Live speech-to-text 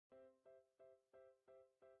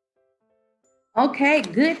Okay,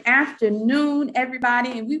 good afternoon,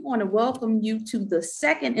 everybody, and we want to welcome you to the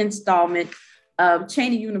second installment of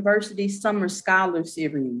Cheyney University Summer Scholar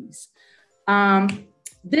Series.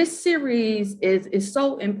 This series is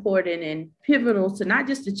so important and pivotal to not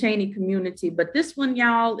just the Cheyney community, but this one,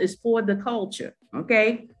 y'all, is for the culture,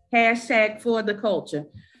 okay? Hashtag for the culture.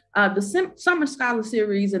 The Summer Scholar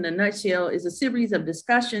Series, in a nutshell, is a series of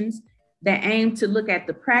discussions that aim to look at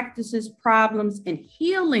the practices, problems, and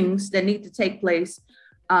healings that need to take place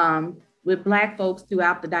with Black folks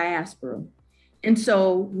throughout the diaspora. And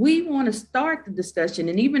so we want to start the discussion.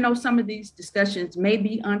 And even though some of these discussions may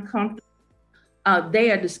be uncomfortable,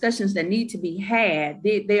 they are discussions that need to be had.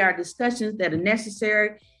 They are discussions that are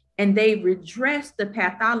necessary, and they redress the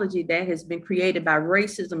pathology that has been created by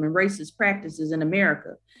racism and racist practices in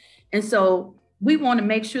America. And so we want to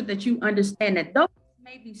make sure that you understand that those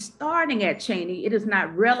may be starting at Cheyney, it is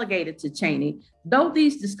not relegated to Cheyney. Though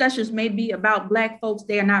these discussions may be about Black folks,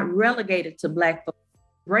 they are not relegated to Black folks.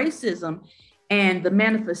 Racism and the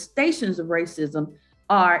manifestations of racism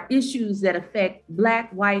are issues that affect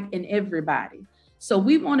Black, white, and everybody. So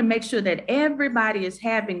we want to make sure that everybody is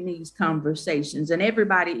having these conversations and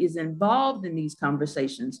everybody is involved in these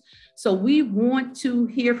conversations. So we want to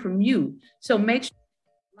hear from you. So make sure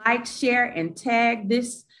you like, share, and tag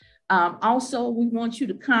this. Also, we want you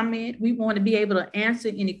to comment. We want to be able to answer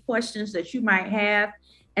any questions that you might have.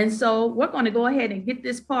 And so we're going to go ahead and get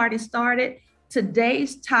this party started.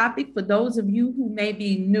 Today's topic, for those of you who may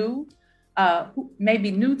be new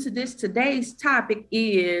to this, today's topic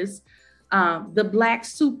is the Black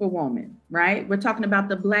Superwoman, right? We're talking about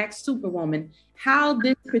the Black Superwoman, how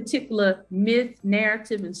this particular myth,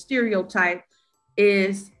 narrative, and stereotype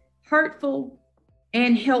is hurtful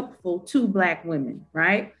and helpful to Black women,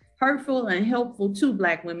 right? Hurtful and helpful to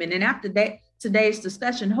Black women. And after that, today's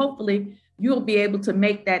discussion, hopefully you'll be able to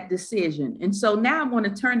make that decision. And so now I want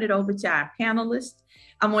to turn it over to our panelists.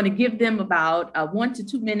 I want to give them about 1 to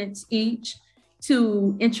 2 minutes each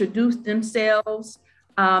to introduce themselves.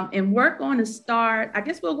 And we're going to start, I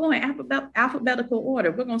guess we'll go in alphabetical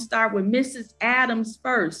order. We're going to start with Mrs. Adams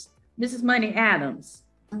first. Mrs. Money Adams.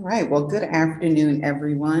 All right, well, good afternoon,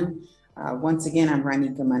 everyone. Once again, I'm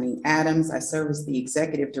Ronika Money Adams. I serve as the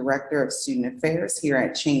Executive Director of Student Affairs here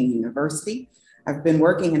at Cheyney University. I've been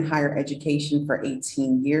working in higher education for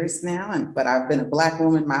 18 years now, but I've been a Black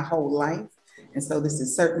woman my whole life. And so this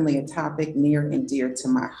is certainly a topic near and dear to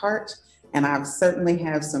my heart. And I certainly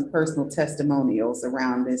have some personal testimonials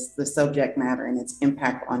around the subject matter and its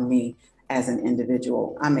impact on me as an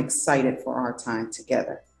individual. I'm excited for our time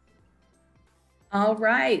together. All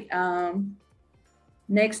right.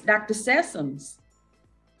 Next, Dr. Sessoms.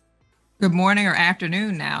 Good morning or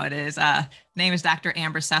afternoon now it is. Name is Dr.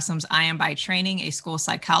 Amber Sessoms. I am by training a school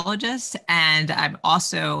psychologist, and I'm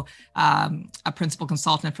also a principal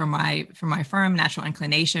consultant for my firm, Natural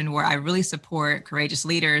Inclination, where I really support courageous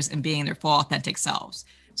leaders in being their full authentic selves.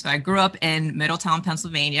 So I grew up in Middletown,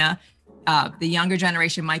 Pennsylvania. The younger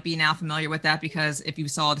generation might be now familiar with that because if you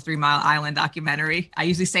saw the 3 Mile Island documentary, I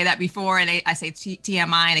usually say that before and I say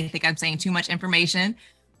TMI and they think I'm saying too much information,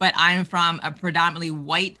 but I'm from a predominantly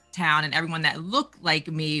white town and everyone that looked like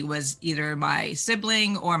me was either my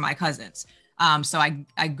sibling or my cousins. So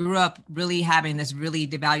I grew up really having this really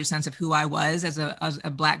devalued sense of who I was as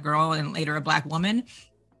a Black girl and later a Black woman.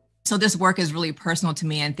 So this work is really personal to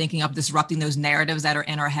me and thinking of disrupting those narratives that are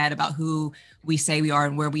in our head about who we say we are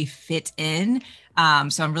and where we fit in.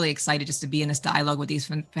 So I'm really excited just to be in this dialogue with these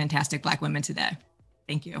fantastic Black women today.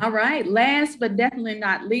 Thank you. All right. Last but definitely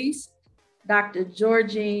not least, Dr.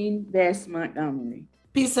 Georgene Bess Montgomery.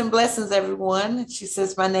 Peace and blessings, everyone. She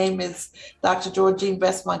says, my name is Dr. Georgene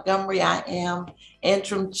Bess Montgomery. I am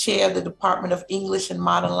interim chair of the Department of English and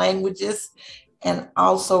Modern Languages, and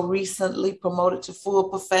also recently promoted to full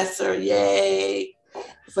professor. Yay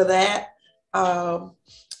for that.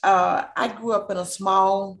 I grew up in a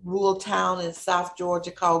small rural town in South Georgia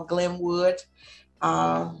called Glenwood,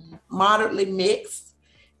 moderately mixed,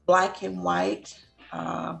 Black and white.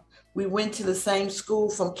 We went to the same school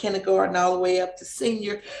from kindergarten all the way up to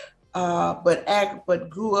senior, but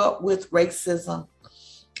grew up with racism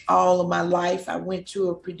all of my life. I went to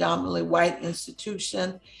a predominantly white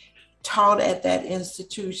institution, taught at that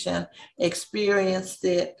institution, experienced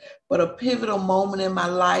it, but a pivotal moment in my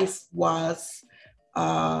life was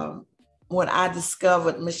when I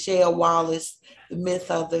discovered Michelle Wallace, the myth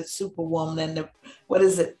of the Superwoman and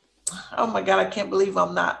oh my God, I can't believe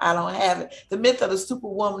I don't have it. The myth of the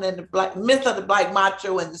Superwoman and myth of the Black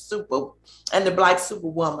Macho and the Black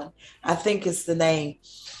Superwoman, I think is the name.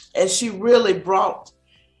 And she really brought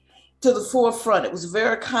to the forefront. It was a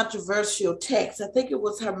very controversial text. I think it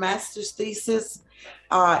was her master's thesis.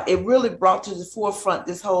 It really brought to the forefront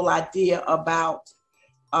this whole idea about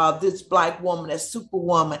this Black woman as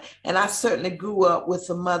Superwoman. And I certainly grew up with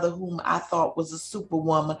a mother whom I thought was a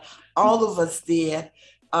Superwoman. All of us did.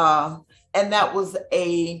 And that was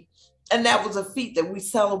a feat that we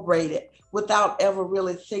celebrated without ever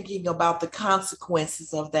really thinking about the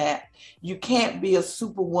consequences of that. You can't be a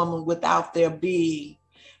Superwoman without there being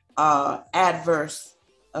adverse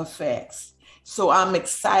effects. So I'm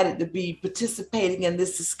excited to be participating in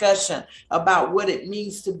this discussion about what it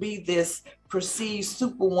means to be this perceived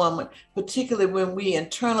Superwoman, particularly when we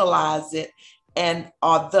internalize it and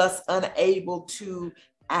are thus unable to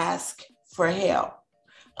ask for help,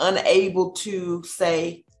 unable to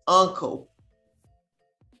say uncle.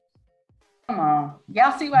 Come on,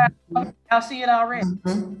 y'all see what y'all see it already?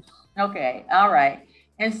 Okay, all right.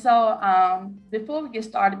 And so before we get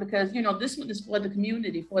started, because, you know, this one is for the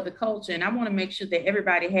community, for the culture, and I want to make sure that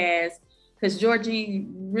everybody has, because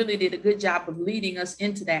Georgene really did a good job of leading us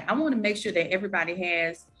into that. I want to make sure that everybody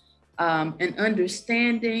has an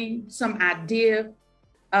understanding, some idea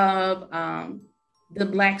of the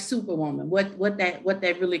Black Superwoman, what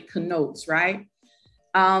that really connotes, right?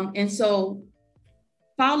 And so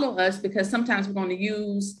follow us, because sometimes we're going to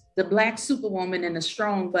use the Black Superwoman and the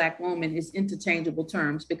strong Black woman is interchangeable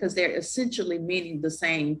terms because they're essentially meaning the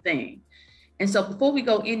same thing. And so before we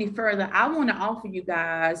go any further, I want to offer you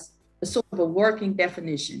guys a sort of a working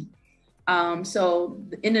definition. So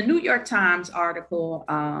in the New York Times article,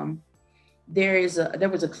 there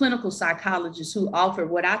was a clinical psychologist who offered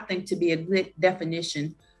what I think to be a good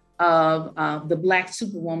definition of the Black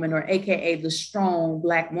Superwoman, or AKA the strong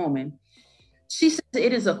Black woman. She says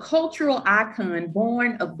it is a cultural icon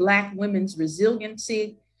born of Black women's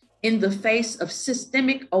resiliency in the face of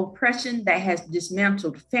systemic oppression that has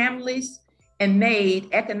dismantled families and made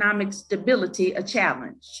economic stability a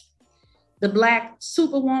challenge. The Black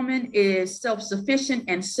Superwoman is self-sufficient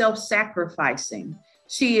and self-sacrificing.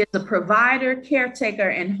 She is a provider,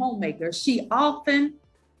 caretaker, and homemaker. She often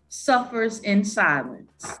suffers in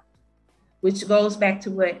silence, which goes back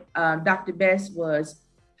to what Dr. Bess was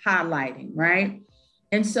highlighting, right?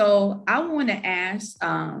 And so I want to ask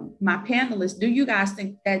my panelists, do you guys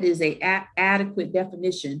think that is an adequate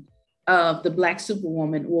definition of the Black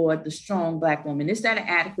Superwoman or the strong Black woman? Is that an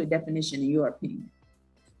adequate definition in your opinion?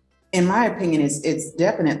 In my opinion, it's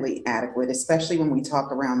definitely adequate, especially when we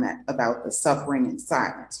talk around that about the suffering in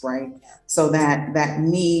silence, right? So that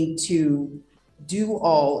need to do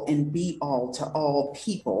all and be all to all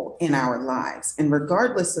people in our lives. And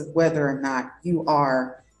regardless of whether or not you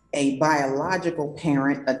are a biological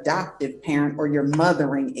parent, adoptive parent, or you're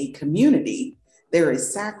mothering a community, there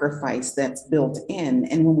is sacrifice that's built in.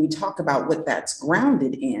 And when we talk about what that's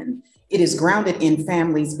grounded in, it is grounded in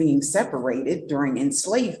families being separated during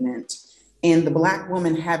enslavement and the Black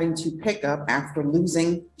woman having to pick up after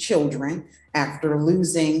losing children, after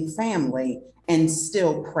losing family, and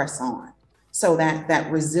still press on. So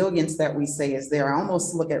that resilience that we say is there. I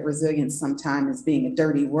almost look at resilience sometimes as being a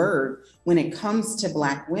dirty word when it comes to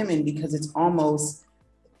Black women, because it's almost,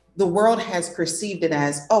 the world has perceived it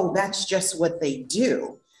as, oh, that's just what they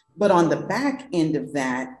do. But on the back end of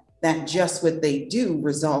that just what they do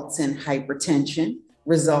results in hypertension,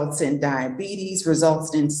 results in diabetes,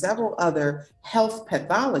 results in several other health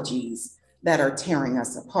pathologies that are tearing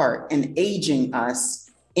us apart and aging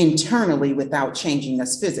us internally without changing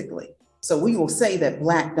us physically. So we will say that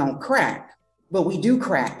Black don't crack, but we do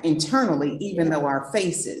crack internally, even though our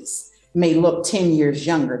faces may look 10 years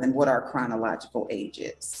younger than what our chronological age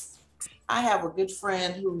is. I have a good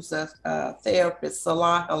friend who's a therapist,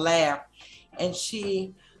 Salah Halab, and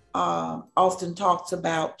she often talks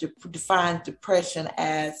about, defines depression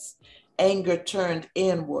as anger turned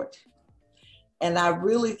inward. And I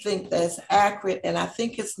really think that's accurate. And I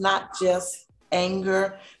think it's not just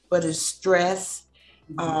anger, but it's stress,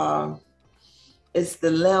 it's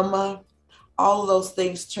dilemma. All of those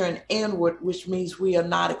things turn inward, which means we are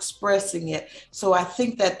not expressing it. So I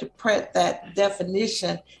think that that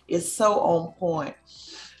definition is so on point,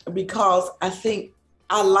 because I think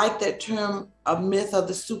I like that term, a myth of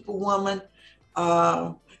the Superwoman,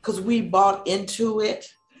 because we bought into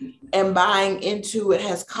it, and buying into it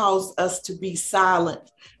has caused us to be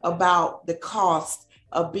silent about the cost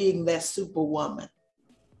of being that Superwoman.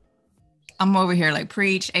 I'm over here like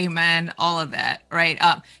preach, amen, all of that, right?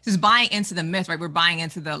 Just buying into the myth, right? We're buying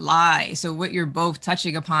into the lie. So what you're both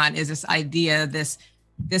touching upon is this idea, this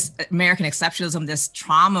American exceptionalism, this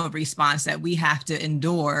trauma response that we have to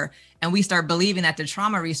endure. And we start believing that the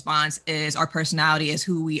trauma response is our personality, is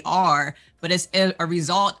who we are. but it's a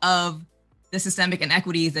result of the systemic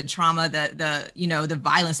inequities, the trauma, the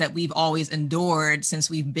violence that we've always endured since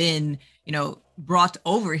we've been, brought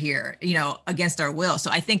over here, against our will. So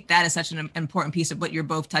I think that is such an important piece of what you're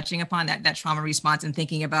both touching upon, that trauma response, and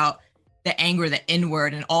thinking about the anger, the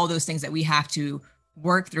inward, and all those things that we have to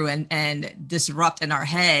work through and disrupt in our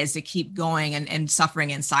heads to keep going and suffering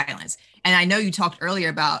in silence. And I know you talked earlier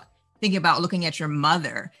about thinking about looking at your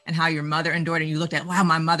mother and how your mother endured, and you looked at, wow,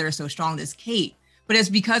 my mother is so strong, this Kate. But it's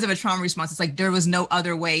because of a trauma response. It's like there was no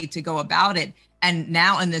other way to go about it. And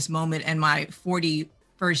now in this moment, in my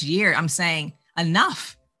 41st year, I'm saying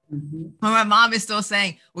enough. Mm-hmm. When my mom is still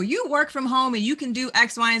saying, well, you work from home and you can do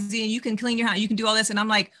X, Y, and Z, and you can clean your house, you can do all this. And I'm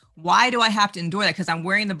like, why do I have to endure that? Because I'm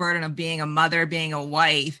wearing the burden of being a mother, being a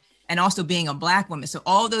wife, and also being a Black woman. So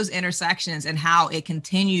all those intersections and how it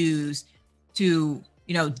continues to,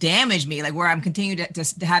 damage me, like where I'm continuing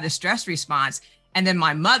to have the stress response. And then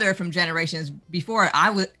my mother from generations before, I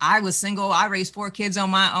was single, I raised 4 kids on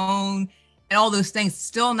my own, and all those things,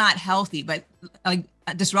 still not healthy, but like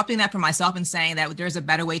disrupting that for myself and saying that there's a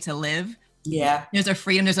better way to live. Yeah. There's a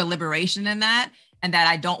freedom, there's a liberation in that. And that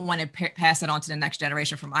I don't want to pass it on to the next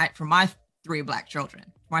generation for my 3 Black children,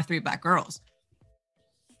 my 3 Black girls.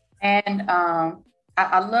 And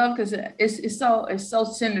I love, because it's so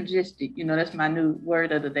synergistic. That's my new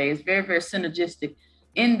word of the day. It's very, very synergistic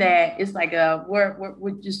in that it's like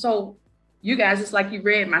we're just so, you guys, it's like you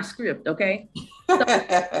read my script, okay? So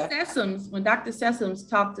Sessoms, when Dr. Sessoms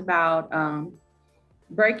talked about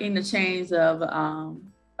breaking the chains of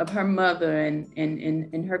her mother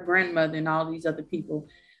and her grandmother and all these other people,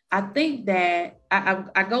 I think that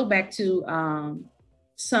I go back to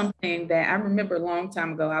something that I remember a long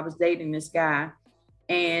time ago. I was dating this guy,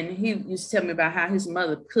 and he used to tell me about how his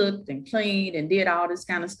mother cooked and cleaned and did all this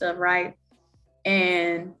kind of stuff, right?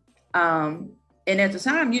 And at the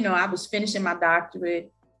time, I was finishing my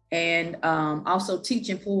doctorate and also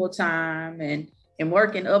teaching full time and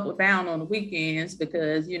working up or down on the weekends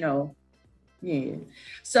because, yeah.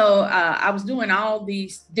 So I was doing all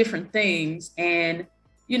these different things, and,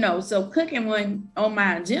 so cooking went on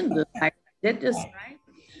my agenda, like that just, right?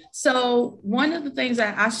 So one of the things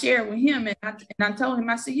I shared with him, and I told him,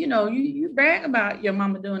 I said, you brag about your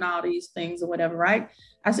mama doing all these things or whatever, right?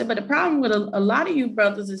 I said, but the problem with a lot of you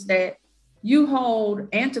brothers is that you hold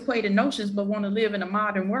antiquated notions, but want to live in a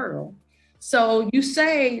modern world. So you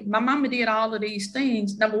say, my mama did all of these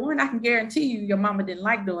things. Number one, I can guarantee you your mama didn't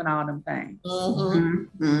like doing all them things.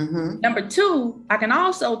 Mm-hmm. Mm-hmm. Number two, I can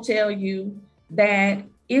also tell you that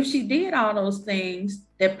if she did all those things,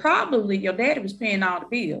 that probably your daddy was paying all the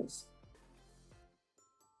bills.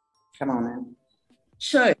 Come on now.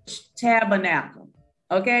 Church, tabernacle,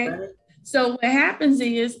 okay? Right. So what happens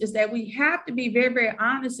is that we have to be very, very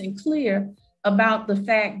honest and clear about the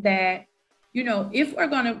fact that, if we're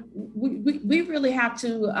gonna, we really have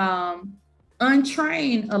to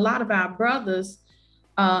untrain a lot of our brothers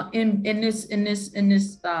in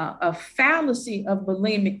this fallacy of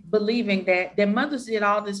believing that their mothers did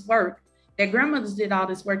all this work, their grandmothers did all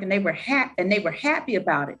this work, and they were happy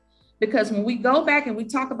about it. Because when we go back and we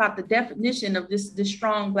talk about the definition of this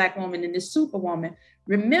strong Black woman and this superwoman,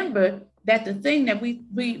 remember that the thing that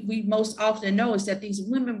we most often know is that these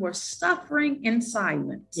women were suffering in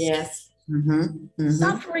silence. Yes. Mm-hmm. Mm-hmm.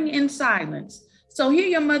 Suffering in silence. So here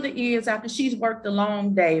your mother is after she's worked a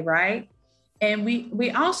long day, right? And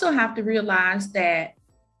we also have to realize that,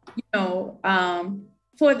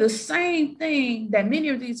 for the same thing that many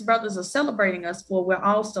of these brothers are celebrating us for, we're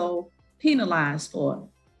also penalized for,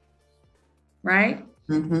 right?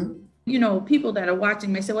 Mm-hmm. People that are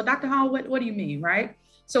watching may say, well, Dr. Hall, what do you mean, right?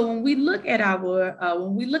 So when we look at our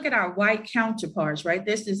white counterparts, right,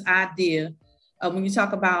 there's this idea when you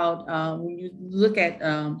talk about, when you look at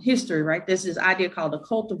history, right, there's this idea called the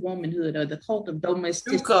cult of womanhood or the cult of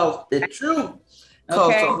domesticity. The true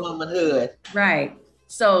cult of womanhood. Right.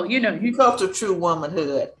 So, you cult of true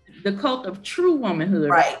womanhood. The cult of true womanhood.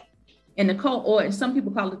 Right. And the cult, or some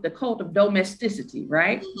people call it the cult of domesticity,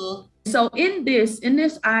 right? Mm-hmm. So in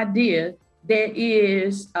this idea, there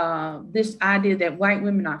is this idea that white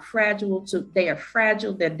women are fragile,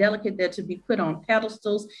 they're delicate, they're to be put on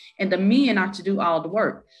pedestals, and the men are to do all the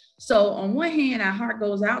work. So on one hand, our heart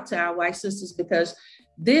goes out to our white sisters because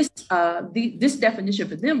this definition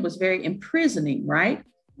for them was very imprisoning, right?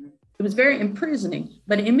 It was very imprisoning,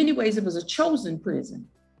 but in many ways it was a chosen prison,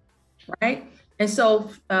 right? And so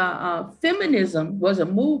feminism was a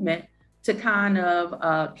movement to kind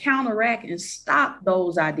of counteract and stop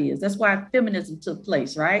those ideas. That's why feminism took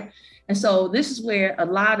place, right? And so this is where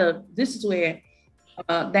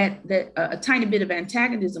a tiny bit of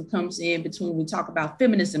antagonism comes in between we talk about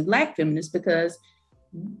feminists and Black feminists, because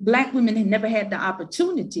Black women had never had the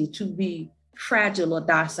opportunity to be fragile or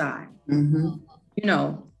docile. Mm-hmm. You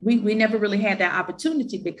know, we never really had that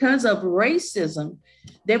opportunity because of racism.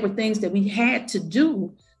 There were things that we had to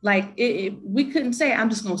do. Like we couldn't say, I'm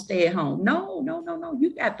just going to stay at home. No,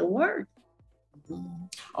 you got to work.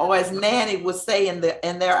 Or as Nanny would say, in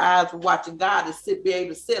their eyes were watching God, to be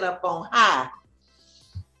able to sit up on high.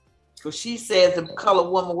 Because she says the colored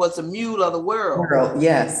woman was a mule of the world.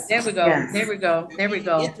 Yes. There we go. Yes. There we go. There we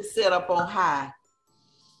go. Get to sit up on high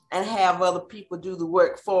and have other people do the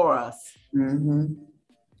work for us. Mm-hmm.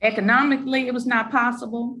 Economically, it was not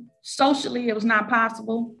possible. Socially, it was not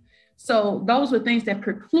possible. So those were things that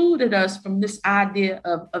precluded us from this idea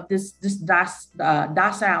of this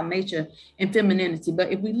docile nature and femininity.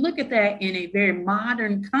 But if we look at that in a very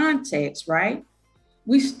modern context, right,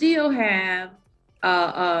 we still have,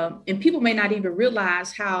 and people may not even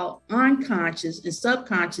realize how unconscious and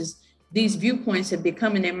subconscious these viewpoints have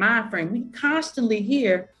become in their mind frame. We constantly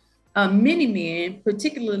hear many men,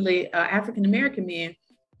 particularly African-American men,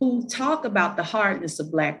 who talk about the hardness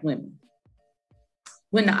of Black women,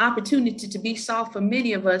 when the opportunity to be soft for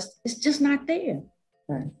many of us is just not there.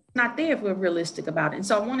 Right. Not there if we're realistic about it. And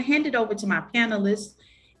so I want to hand it over to my panelists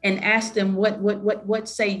and ask them what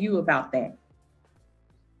say you about that?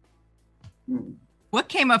 What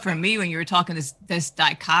came up for me when you were talking this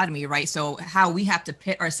dichotomy, right? So how we have to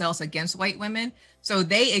pit ourselves against white women. So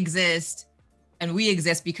they exist and we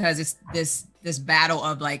exist because it's this battle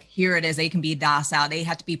of like, here it is, they can be docile, they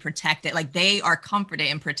have to be protected, like they are comforted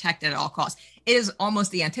and protected at all costs. It is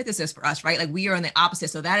almost the antithesis for us, right? Like we are in the opposite.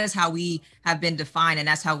 So that is how we have been defined, and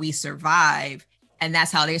that's how we survive, and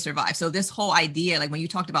that's how they survive. So this whole idea, like when you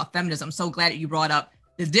talked about feminism, I'm so glad that you brought up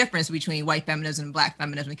the difference between white feminism and Black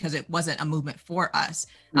feminism, because it wasn't a movement for us.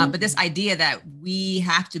 But this idea that we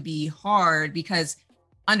have to be hard, because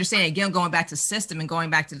understanding, again, going back to system and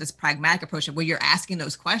going back to this pragmatic approach of where you're asking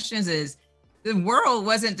those questions is, the world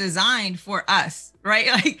wasn't designed for us, right?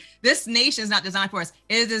 Like this nation is not designed for us.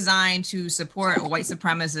 It is designed to support white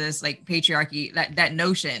supremacists, like patriarchy, that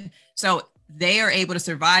notion. So they are able to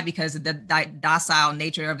survive because of the docile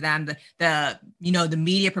nature of them, the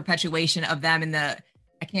media perpetuation of them, and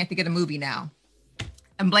I can't think of the movie now.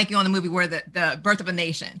 I'm blanking on the movie where the Birth of a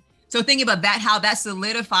Nation. So thinking about that, how that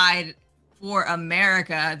solidified for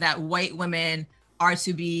America that white women are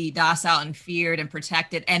to be docile and feared and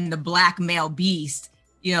protected, and the Black male beast,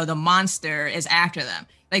 the monster, is after them.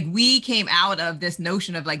 Like we came out of this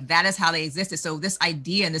notion of like, that is how they existed. So this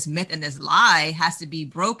idea and this myth and this lie has to be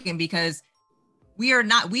broken, because we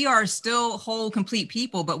are still whole, complete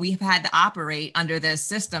people, but we've had to operate under this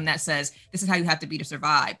system that says this is how you have to be to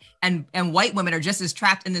survive. And white women are just as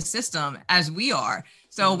trapped in this system as we are.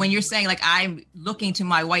 So when you're saying like, I'm looking to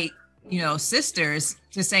my white, sisters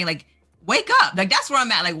to saying like, wake up, like that's where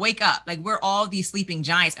I'm at, like wake up, like we're all these sleeping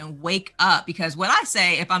giants, and wake up. Because what I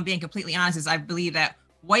say, if I'm being completely honest, is I believe that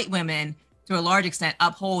white women to a large extent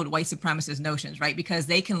uphold white supremacist notions, right? Because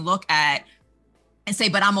they can look at and say,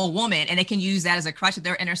 but I'm a woman, and they can use that as a crutch at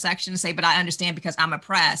their intersection and say, but I understand because I'm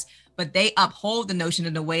oppressed. But they uphold the notion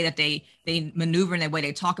in the way that they maneuver, and the way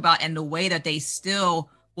they talk about, and the way that they still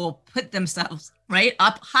will put themselves right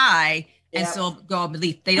up high and still go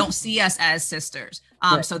belief. They don't see us as sisters.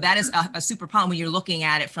 Right. So that is a super problem when you're looking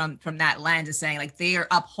at it from that lens, and saying like they are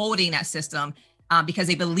upholding that system because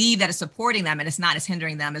they believe that it's supporting them, and it's not as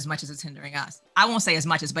hindering them as much as it's hindering us. I won't say as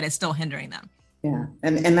much as, but it's still hindering them. Yeah,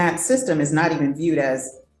 and that system is not even viewed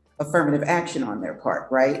as affirmative action on their part,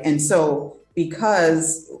 right? And so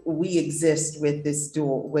because we exist with this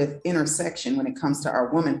intersection when it comes to our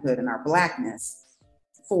womanhood and our Blackness,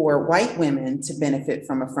 for white women to benefit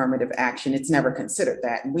from affirmative action, it's never considered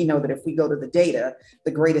that. And we know that if we go to the data,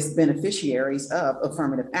 the greatest beneficiaries of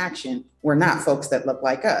affirmative action were not folks that look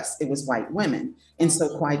like us. It was white women. And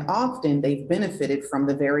so quite often they've benefited from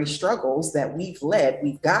the very struggles that we've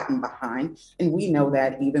gotten behind. And we know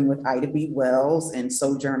that even with Ida B. Wells and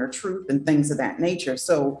Sojourner Truth and things of that nature.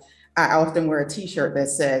 So I often wear a t-shirt that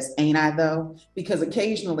says, "Ain't I though?" Because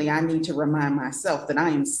occasionally I need to remind myself that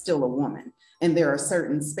I am still a woman. And there are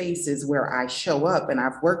certain spaces where I show up, and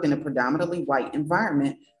I've worked in a predominantly white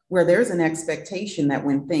environment where there's an expectation that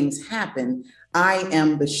when things happen, I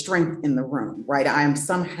am the strength in the room, right? I am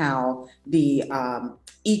somehow the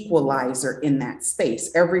equalizer in that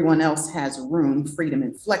space. Everyone else has room, freedom,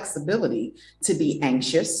 and flexibility to be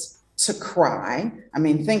anxious, to cry. I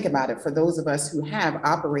mean, think about it. For those of us who have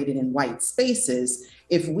operated in white spaces,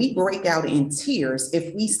 if we break out in tears,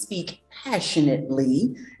 if we speak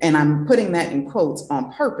passionately, and I'm putting that in quotes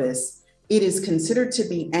on purpose, it is considered to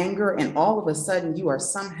be anger, and all of a sudden you are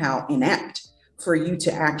somehow inept for you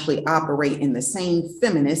to actually operate in the same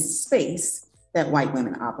feminist space that white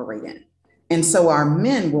women operate in. And so our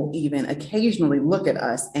men will even occasionally look at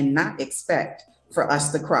us and not expect for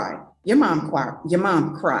us to cry. Your mom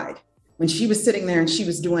cried. When she was sitting there and she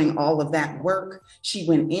was doing all of that work, she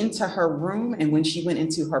went into her room, and when she went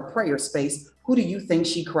into her prayer space, who do you think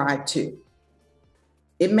she cried to?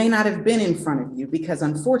 It may not have been in front of you, because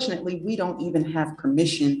unfortunately, we don't even have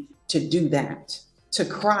permission to do that, to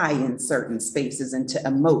cry in certain spaces and to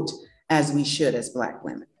emote as we should as Black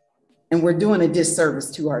women. And we're doing a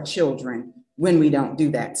disservice to our children when we don't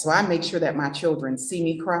do that. So I make sure that my children see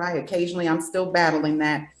me cry. Occasionally, I'm still battling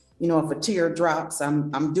that. You know, if a tear drops,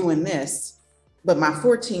 I'm doing this. But my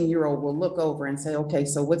 14-year-old will look over and say, okay,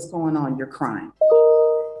 so what's going on? You're crying.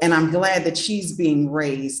 And I'm glad that she's being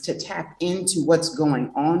raised to tap into what's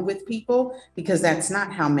going on with people, because that's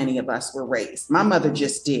not how many of us were raised. My mother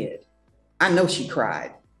just did. I know she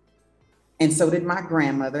cried. And so did my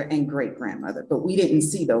grandmother and great grandmother, but we didn't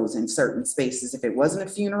see those in certain spaces if it wasn't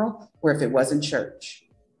a funeral or if it wasn't church.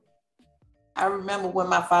 I remember when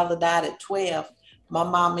my father died at 12, my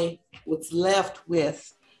mommy was left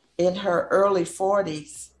with, in her early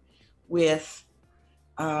 40s, with,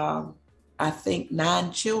 I think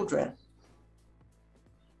 9 children,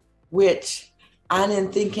 which I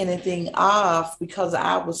didn't think anything of because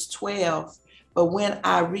I was 12. But when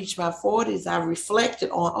I reached my 40s, I reflected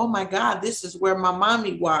on, oh my God, this is where my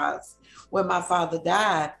mommy was when my father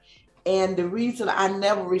died. And the reason I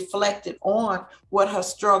never reflected on what her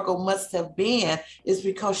struggle must have been is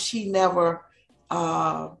because she never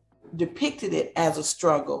depicted it as a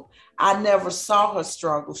struggle. I never saw her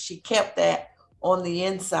struggle. She kept that on the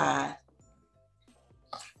inside,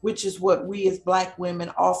 which is what we as Black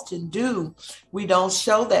women often do. We don't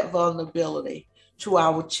show that vulnerability to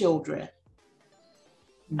our children.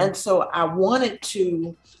 And so I wanted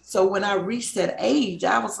to, so when I reached that age,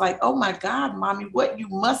 I was like, oh my God, mommy, what you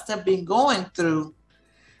must have been going through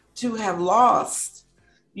to have lost,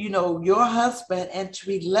 you know, your husband and to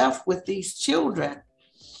be left with these children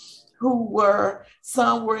who were,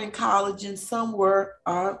 some were in college and some were,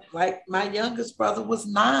 like my youngest brother was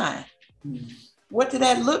 9. What did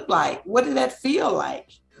that look like? What did that feel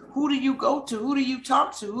like? Who do you go to? Who do you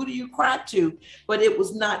talk to? Who do you cry to? But it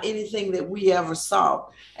was not anything that we ever saw.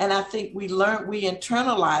 And I think we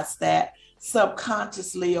internalized that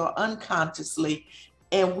subconsciously or unconsciously.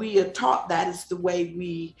 And we are taught that is the way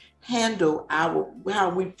we handle how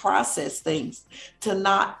we process things, to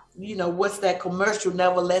not, you know, what's that commercial?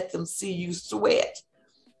 Never let them see you sweat.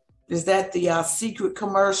 Is that the secret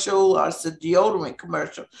commercial, or it's a deodorant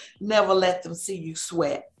commercial? Never let them see you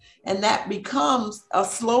sweat. And that becomes a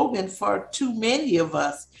slogan for too many of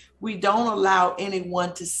us. We don't allow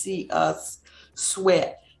anyone to see us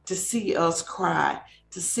sweat, to see us cry,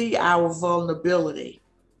 to see our vulnerability.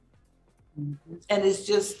 Mm-hmm. And it's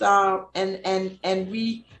just, and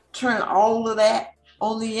we turn all of that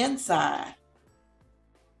on the inside.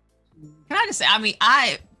 Can I just say, I mean,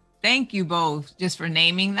 I thank you both just for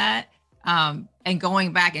naming that, and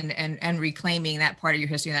going back and reclaiming that part of your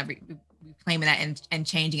history, and that reclaiming that and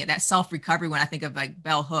changing it, that self-recovery. When I think of like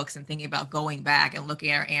bell hooks and thinking about going back and looking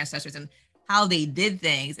at our ancestors and how they did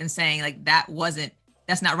things and saying like,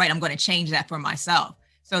 that's not right, I'm going to change that for myself.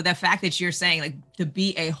 So the fact that you're saying like to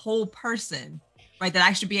be a whole person, right, that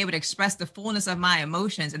I should be able to express the fullness of my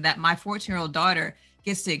emotions, and that my 14-year-old daughter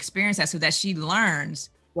gets to experience that so that she learns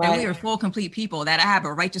that we are full, complete people, that I have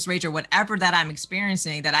a righteous rage or whatever that I'm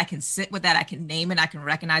experiencing, that I can sit with that, I can name it, I can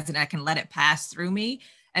recognize it, I can let it pass through me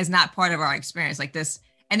as not part of our experience like this.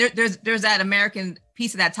 And there's that American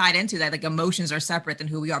piece of that tied into that, like emotions are separate than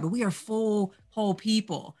who we are, but we are full, whole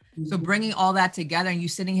people. Mm-hmm. So bringing all that together and you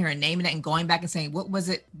sitting here and naming it and going back and saying, what was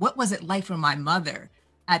it like for my mother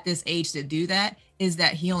at this age to do that, is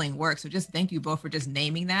that healing work. So just thank you both for just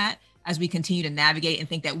naming that as we continue to navigate and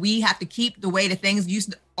think that we have to keep the way that things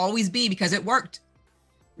used to always be because it worked.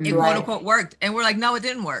 It quote unquote worked. And we're like, no, it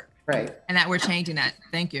didn't work. Right. And that we're changing that.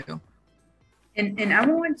 Thank you. And I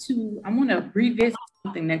want to revisit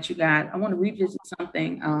something that you got. I want to revisit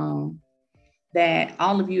something that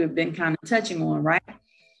all of you have been kind of touching on, right?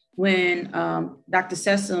 When Dr.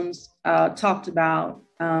 Sessoms talked about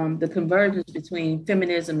the convergence between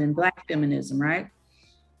feminism and Black feminism, right?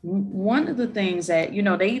 One of the things that, you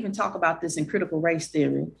know, they even talk about this in critical race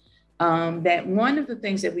theory, that one of the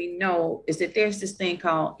things that we know is that there's this thing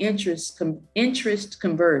called interest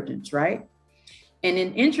convergence, right? And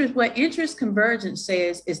in what interest convergence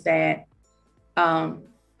says is that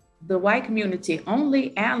the white community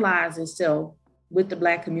only allies itself with the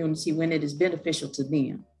Black community when it is beneficial to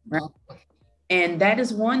them, right? And that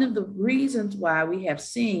is one of the reasons why we have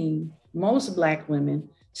seen most Black women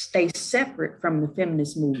stay separate from the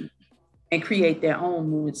feminist movement and create their own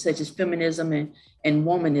movements, such as feminism and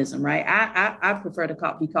womanism, right? I prefer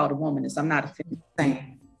to be called a womanist. I'm not a feminist,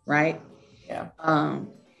 right? Yeah.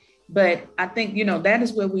 But I think, that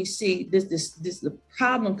is where we see the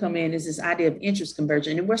problem come in, is this idea of interest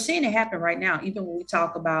conversion. And we're seeing it happen right now, even when we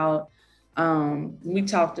talk about, we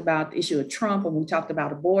talked about the issue of Trump, and we talked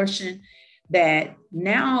about abortion, that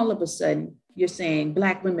now all of a sudden you're saying,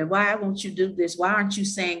 Black women, why won't you do this? Why aren't you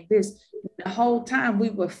saying this? The whole time we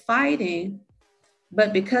were fighting,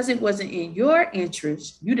 but because it wasn't in your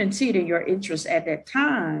interest, you didn't see it in your interest at that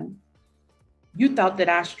time, you thought that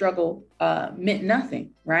our struggle meant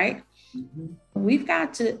nothing, right? Mm-hmm. We've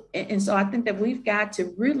got to, and so I think that we've got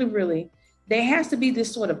to really, there has to be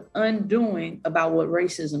this sort of undoing about what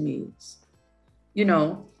racism is.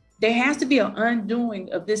 There has to be an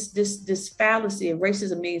undoing of this fallacy of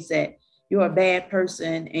racism means that you're a bad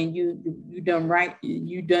person and you done right,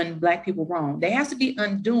 you done Black people wrong. There has to be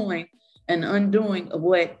an undoing of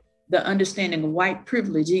what the understanding of white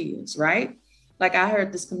privilege is, right? Like I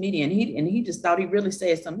heard this comedian, he just thought he really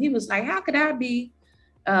said something. He was like, how could I be,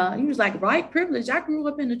 he was like, white privilege, I grew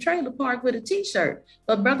up in a trailer park with a t-shirt.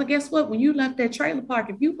 But brother, guess what? When you left that trailer park,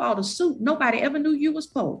 if you bought a suit, nobody ever knew you was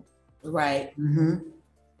poor. Right.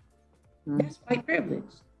 Mm-hmm. That's white privilege.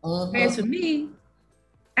 Mm-hmm. Whereas for me,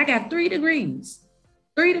 I got 3 degrees,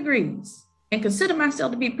 and consider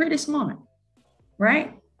myself to be pretty smart,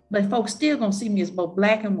 right? But folks still gonna see me as both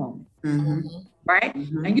Black and woman. Mm-hmm. Right?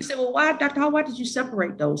 Mm-hmm. And you say, well, why, Dr. Hall, why did you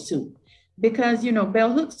separate those two? Because,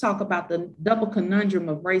 bell hooks talk about the double conundrum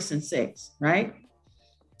of race and sex, right?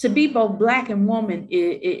 To be both Black and woman,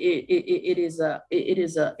 it is a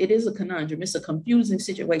conundrum. It's a confusing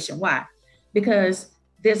situation. Why? Because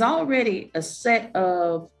there's already a set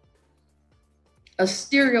of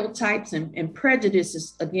stereotypes and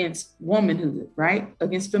prejudices against womanhood, right?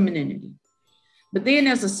 Against femininity. But then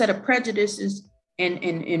there's a set of prejudices and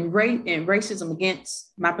racism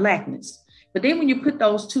against my Blackness. But then when you put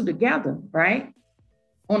those two together, right?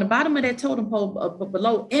 On the bottom of that totem pole,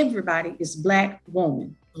 below everybody is Black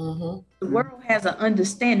woman. Mm-hmm. The world has an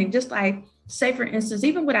understanding, just like, say for instance,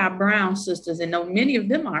 even with our brown sisters, and though many of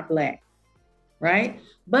them are Black, right?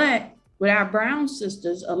 But with our brown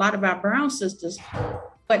sisters, a lot of our brown sisters,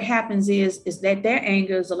 what happens is that their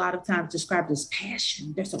anger is a lot of times described as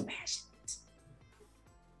passion. They're so passionate,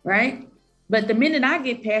 right? But the minute I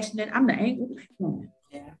get passionate, I'm the angry Black woman.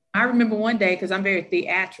 Yeah. I remember one day, because I'm very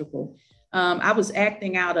theatrical, I was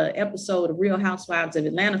acting out an episode of Real Housewives of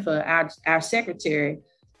Atlanta for our secretary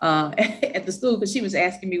at the school, because she was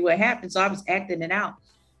asking me what happened. So I was acting it out.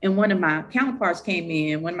 And one of my counterparts came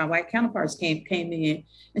in, one of my white counterparts came in,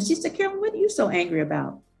 and she said, Carolyn, what are you so angry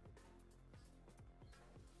about?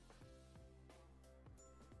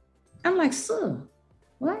 I'm like, sir,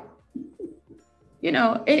 what?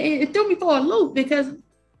 It threw me for a loop, because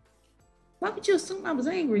why would you assume I was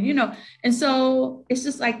angry, And so it's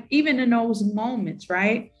just like, even in those moments,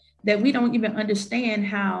 right, that we don't even understand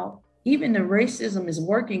how even the racism is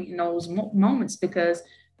working in those moments, because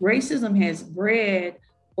racism has bred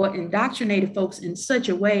or indoctrinated folks in such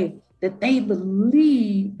a way that they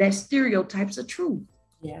believe that stereotypes are true.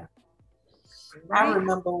 Yeah. Right? I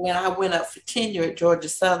remember when I went up for tenure at Georgia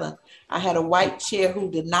Southern, I had a white chair who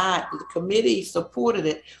denied, the committee supported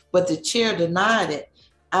it, but the chair denied it.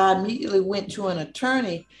 I immediately went to an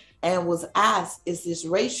attorney and was asked, is this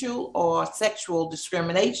racial or sexual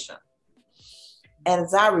discrimination? And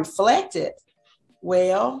as I reflected,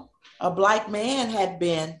 well, a Black man had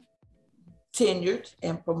been tenured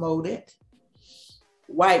and promoted.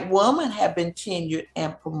 White woman had been tenured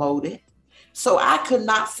and promoted. So I could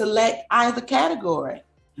not select either category,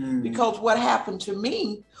 because what happened to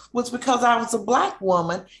me was because I was a Black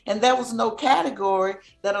woman, and there was no category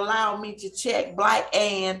that allowed me to check Black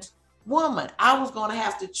and woman. I was going to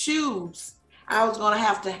have to choose. I was going to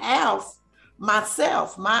have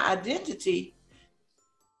myself, my identity,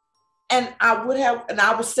 and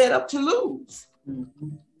I was set up to lose. Mm-hmm.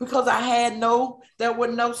 Because there were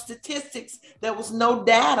no statistics, there was no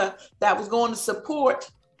data that was going to support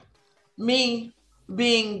me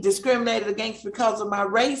being discriminated against because of my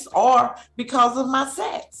race or because of my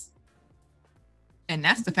sex. And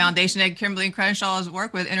that's the foundation that Kimberly and Crenshaw's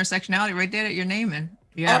work with, intersectionality, right there that you're naming.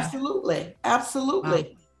 Yeah. Absolutely. Wow.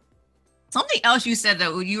 Something else you said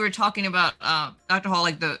that you were talking about, Dr. Hall,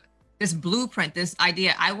 like this blueprint, this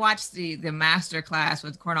idea. I watched the master class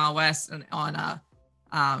with Cornel West on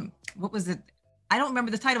what was it? I don't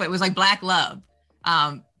remember the title. It was like Black Love.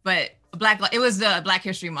 But it was the Black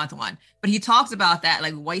History Month one, but he talks about that,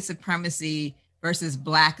 like white supremacy versus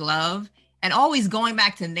Black love, and always going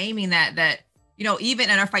back to naming that, you know, even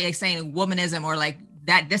in our fight, like saying womanism or like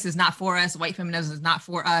that, this is not for us, white feminism is not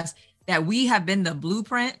for us, that we have been the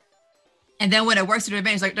blueprint. And then when it works to their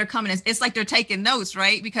advantage, like they're coming, it's like they're taking notes,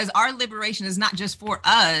 right? Because our liberation is not just for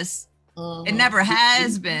us. It never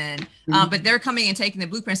has been. But they're coming and taking the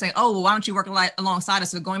blueprint saying, oh, well, why don't you work alongside us?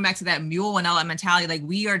 So going back to that mule and element mentality, like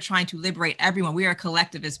we are trying to liberate everyone. We are a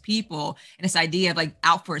collectivist people. And this idea of like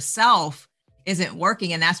out for self isn't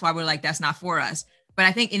working. And that's why we're like, that's not for us. But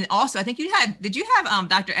I think, and also, I think did you have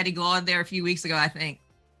Dr. Eddie Glaude there a few weeks ago, I think?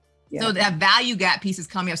 Yeah. So that value gap piece is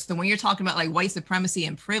coming up. So when you're talking about like white supremacy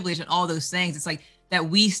and privilege and all those things, it's like that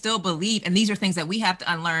we still believe, and these are things that we have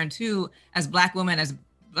to unlearn too, as Black women, as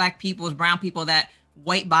Black people, as brown people, that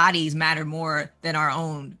white bodies matter more than our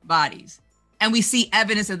own bodies. And we see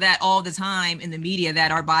evidence of that all the time in the media,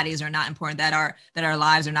 that our bodies are not important, that our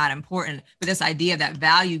lives are not important. But this idea of that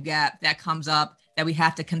value gap that comes up, that we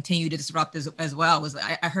have to continue to disrupt as well, was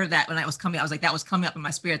I heard that when I was coming, I was like, that was coming up in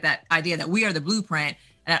my spirit, that idea that we are the blueprint.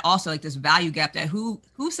 And also like this value gap, that who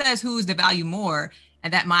says who's the value more,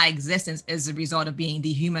 and that my existence is the result of being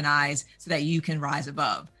dehumanized so that you can rise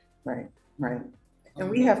above. Right. And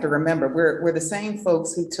we have to remember, we're the same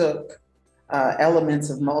folks who took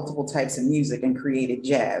elements of multiple types of music and created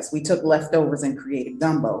jazz. We took leftovers and created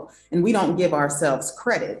gumbo, and we don't give ourselves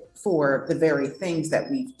credit for the very things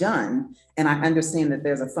that we've done. And I understand that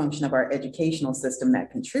there's a function of our educational system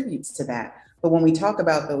that contributes to that. But when we talk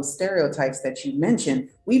about those stereotypes that you mentioned,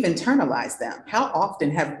 we've internalized them. How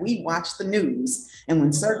often have we watched the news, and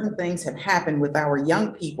when certain things have happened with our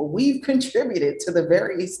young people, we've contributed to the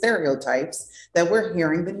very stereotypes that we're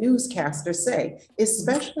hearing the newscasters say,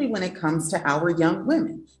 especially when it comes to our young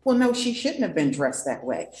women. Well, no, she shouldn't have been dressed that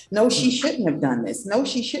way. No, she shouldn't have done this. No,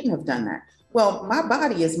 she shouldn't have done that. Well, my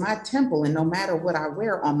body is my temple, and no matter what I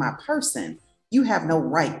wear on my person, you have no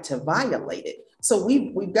right to violate it. So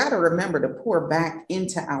we've got to remember to pour back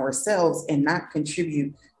into ourselves and not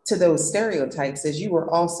contribute to those stereotypes. As you were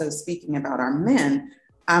also speaking about our men,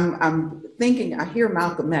 I'm thinking, I hear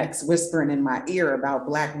Malcolm X whispering in my ear about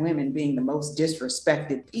Black women being the most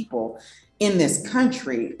disrespected people in this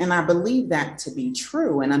country. And I believe that to be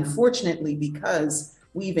true. And unfortunately, because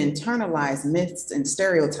we've internalized myths and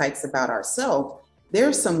stereotypes about ourselves,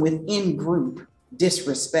 there's some within group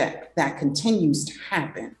disrespect that continues to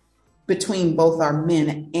happen between both our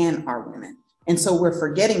men and our women. And so we're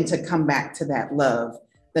forgetting to come back to that love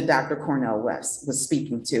that Dr. Cornel West was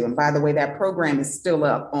speaking to. And by the way, that program is still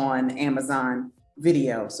up on Amazon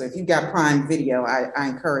Video. So if you've got Prime Video, I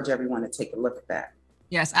encourage everyone to take a look at that.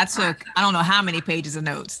 Yes, I took, I don't know how many pages of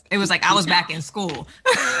notes. It was like I was back in school.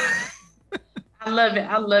 I love it.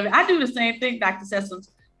 I do the same thing, Dr. Sessoms,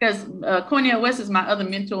 because Cornel West is my other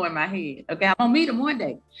mentor in my head. Okay, I'm gonna meet him one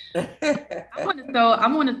day. I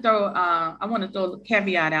want to throw a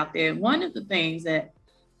caveat out there. One of the things that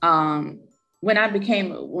when I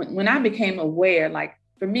became aware, like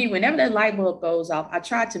for me, whenever that light bulb goes off, I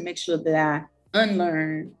try to make sure that I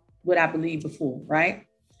unlearn what I believed before, right?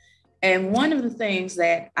 And one of the things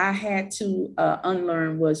that I had to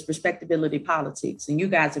unlearn was respectability politics, and you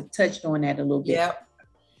guys have touched on that a little bit. Yep.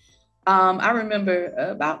 I remember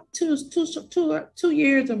about two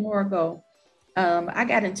years or more ago, I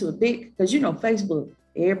got into a big, because Facebook,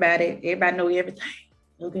 everybody know everything.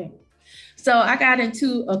 Okay. So I got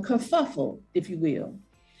into a kerfuffle, if you will,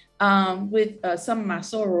 with some of my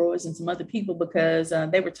sorors and some other people, because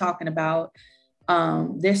they were talking about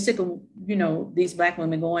they're sick of, these Black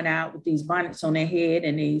women going out with these bonnets on their head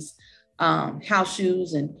and these house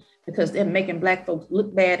shoes, and because they're making Black folks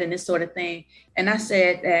look bad and this sort of thing. And I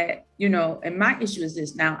said that, and my issue is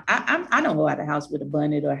this. Now, I don't go out of the house with a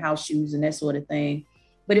bonnet or house shoes and that sort of thing.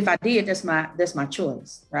 But if I did, that's my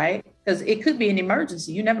choice, right? Because it could be an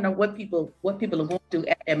emergency. You never know what people are going through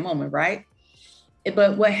at that moment, right?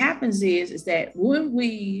 But what happens is that when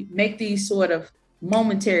we make these sort of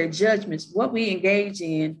momentary judgments, what we engage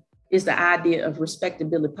in is the idea of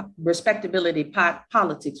respectability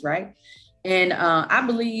politics, right? And I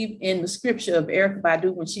believe in the scripture of Erykah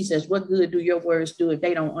Badu when she says, what good do your words do if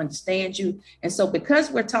they don't understand you? And so because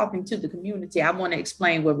we're talking to the community, I want to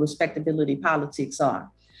explain what respectability politics are.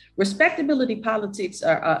 Respectability politics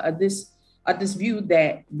are this view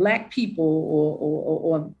that Black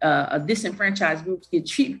people or disenfranchised groups get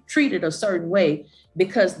treated a certain way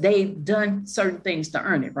because they've done certain things to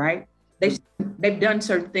earn it, right? They've done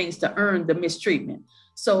certain things to earn the mistreatment.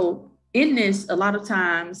 So in this, a lot of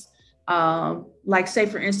times, like say,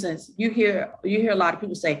 for instance, you hear a lot of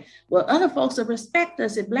people say, well, other folks will respect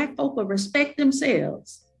us if Black folk will respect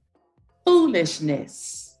themselves.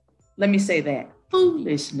 Foolishness. Let me say that.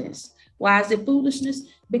 Foolishness. Why is it foolishness?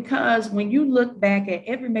 Because when you look back at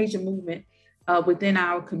every major movement within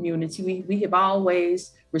our community, we have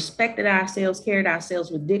always respected ourselves, carried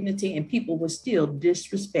ourselves with dignity, and people were still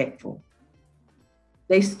disrespectful.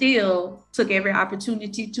 They still took every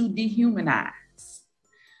opportunity to dehumanize.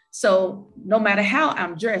 So no matter how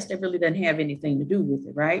I'm dressed, it really doesn't have anything to do with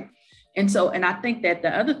it, right? And I think that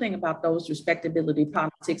the other thing about those respectability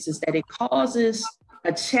politics is that it causes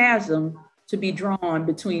a chasm to be drawn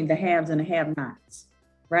between the haves and the have-nots,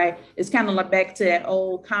 right? It's kind of like back to that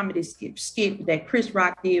old comedy skit that Chris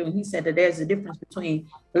Rock did when he said that there's a difference between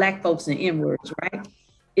Black folks and N-words, right?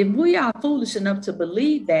 If we are foolish enough to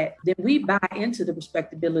believe that, then we buy into the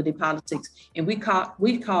respectability politics, and we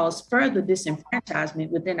cause further disenfranchisement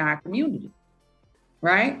within our community,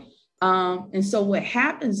 right? And so what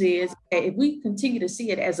happens is that if we continue to see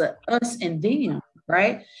it as a us and them,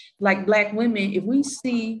 right? Like Black women, if we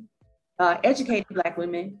see educated Black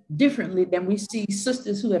women differently than we see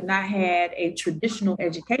sisters who have not had a traditional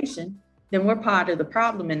education, then we're part of the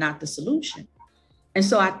problem and not the solution. And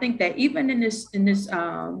so I think that even in this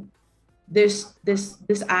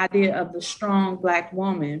idea of the strong Black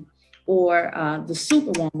woman or the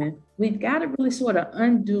Superwoman, we've got to really sort of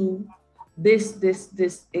undo this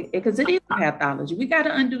because it is a pathology. We got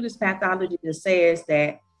to undo this pathology that says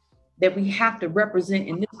that we have to represent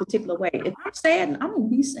in this particular way. If I'm sad, I'm gonna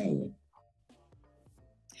be sad.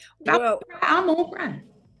 Well, I'm gonna cry,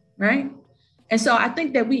 right? And so I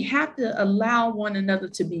think that we have to allow one another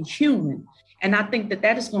to be human. And I think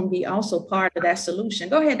that is going to be also part of that solution.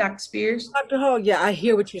 Go ahead, Dr. Spears. Dr. Hall, yeah, I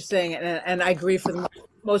hear what you're saying, and I agree for the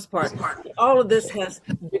most part. All of this has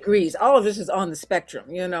degrees. All of this is on the spectrum,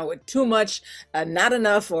 too much, not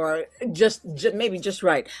enough, or just maybe just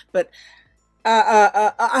right. But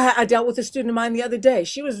I dealt with a student of mine the other day.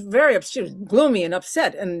 She was she was gloomy and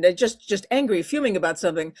upset and just angry, fuming about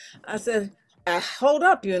something. I said, hold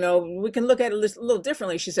up, we can look at it a little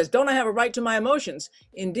differently. She says, don't I have a right to my emotions?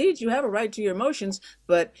 Indeed, you have a right to your emotions,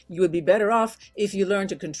 but you would be better off if you learn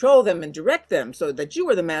to control them and direct them so that you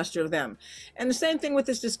were the master of them. And the same thing with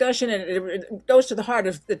this discussion, and it goes to the heart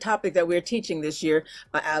of the topic that we're teaching this year,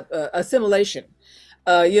 assimilation.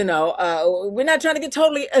 We're not trying to get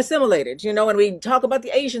totally assimilated, when we talk about the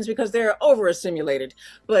Asians because they're over-assimilated,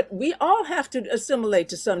 but we all have to assimilate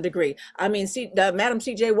to some degree. I mean, Madam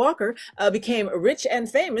C.J. Walker became rich and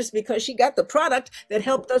famous because she got the product that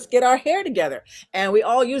helped us get our hair together. And we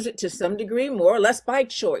all use it to some degree, more or less by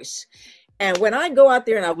choice. And when I go out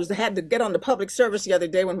there, and I had to get on the public service the other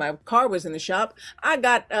day when my car was in the shop, I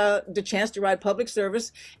got the chance to ride public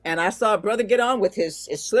service, and I saw a brother get on with his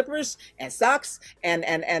slippers and socks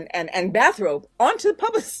and bathrobe onto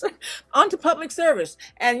public service.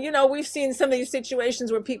 And we've seen some of these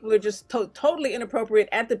situations where people are just totally inappropriate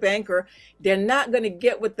at the bank, or they're not going to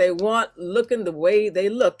get what they want looking the way they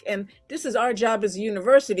look. And this is our job as a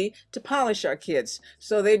university to polish our kids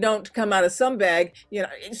so they don't come out of some bag.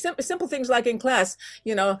 Simple things like in class,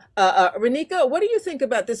 Ronika, what do you think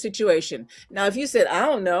about this situation? Now, if you said, I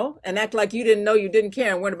don't know, and act like you didn't know, you didn't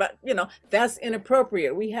care, and weren't about, that's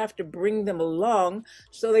inappropriate. We have to bring them along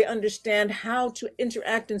so they understand how to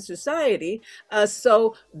interact in society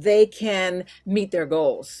so they can meet their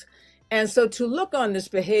goals. And so to look on this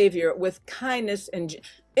behavior with kindness and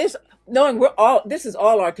is knowing this is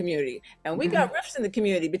all our community, and we got rifts in the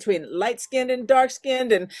community between light-skinned and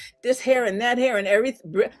dark-skinned, and this hair and that hair and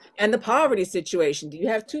everything, and the poverty situation. Do you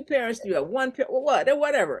have two parents? Do you have one parent?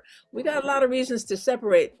 Whatever. We got a lot of reasons to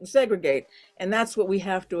separate and segregate, and that's what we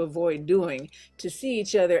have to avoid doing, to see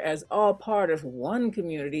each other as all part of one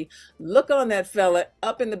community. Look on that fella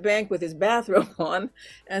up in the bank with his bathrobe on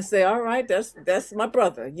and say, all right, that's my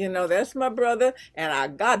brother. That's my brother,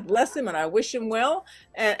 and God bless him, and I wish him well.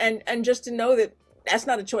 And just to know that that's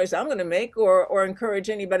not a choice I'm going to make or encourage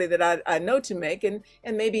anybody that I know to make, and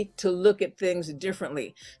maybe to look at things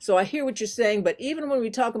differently. So I hear what you're saying, but even when we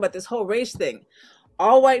talk about this whole race thing,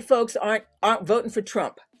 all white folks aren't voting for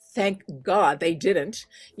Trump. Thank God they didn't,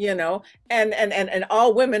 and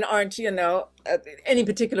all women aren't, any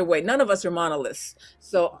particular way. None of us are monoliths.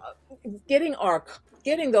 So getting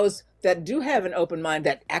those that do have an open mind,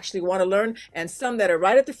 that actually want to learn, and some that are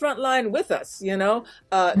right at the front line with us,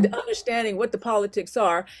 understanding what the politics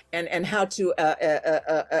are and how to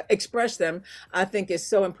express them, I think is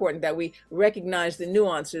so important, that we recognize the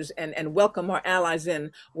nuances and welcome our allies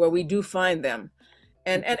in where we do find them,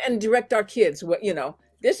 and direct our kids.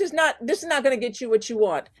 This is not going to get you what you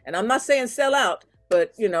want. And I'm not saying sell out,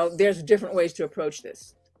 but there's different ways to approach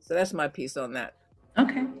this. So that's my piece on that.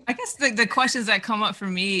 Okay. I guess the questions that come up for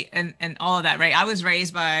me and all of that, right? I was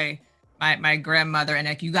raised by my grandmother, and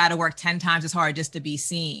like, you got to work 10 times as hard just to be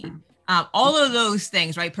seen. All of those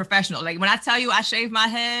things, right? Professional. Like when I tell you I shaved my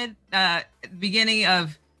head at the beginning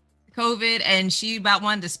of COVID, and she about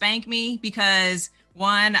wanted to spank me because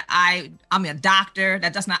one, I'm a doctor.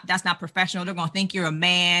 That's not professional. They're going to think you're a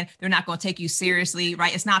man. They're not going to take you seriously,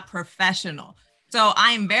 right? It's not professional. So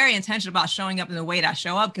I am very intentional about showing up in the way that I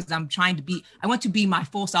show up, because I want to be my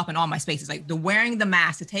full self in all my spaces, like the wearing the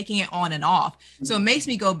mask, the taking it on and off. So it makes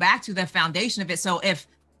me go back to the foundation of it. So if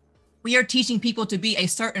we are teaching people to be a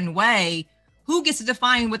certain way, who gets to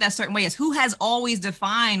define what that certain way is? Who has always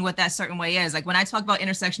defined what that certain way is? Like when I talk about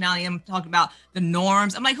intersectionality, I'm talking about the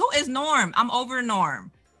norms. I'm like, who is norm? I'm over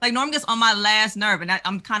norm. Like norm gets on my last nerve. And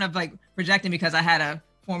I'm kind of like projecting because I had a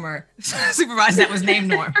former supervisor that was named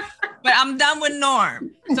Norm, but I'm done with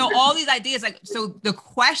norm. So all these ideas, like, so the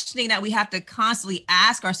questioning that we have to constantly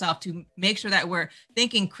ask ourselves to make sure that we're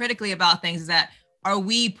thinking critically about things is that, are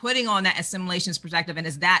we putting on that assimilationist perspective? And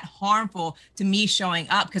is that harmful to me showing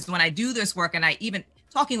up? Because when I do this work, and I even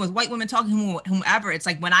talking with white women, talking to whomever, it's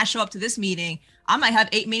like when I show up to this meeting, I might have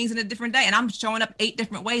 8 meetings in a different day, and I'm showing up 8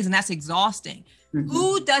 different ways, and that's exhausting. Mm-hmm.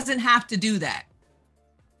 Who doesn't have to do that?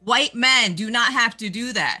 White men do not have to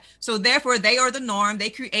do that. So therefore they are the norm. They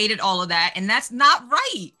created all of that. And that's not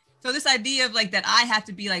right. So this idea of like that I have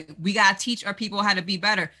to be like, we got to teach our people how to be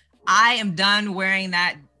better. I am done wearing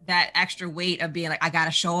that extra weight of being like, I got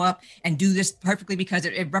to show up and do this perfectly because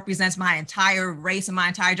it represents my entire race and my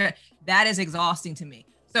entire, that is exhausting to me.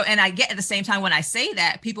 So, and I get at the same time, when I say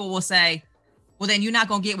that, people will say, well, then you're not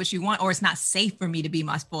going to get what you want, or it's not safe for me to be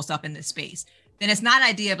my full self in this space. Then it's not an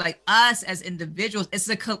idea of like us as individuals.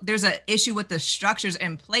 There's an issue with the structures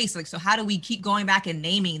in place. Like, so how do we keep going back and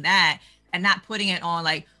naming that and not putting it on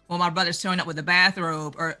like, well, my brother's showing up with a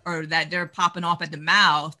bathrobe or that they're popping off at the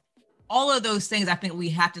mouth. All of those things, I think we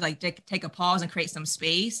have to like take a pause and create some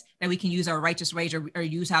space that we can use our righteous rage or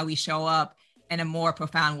use how we show up in a more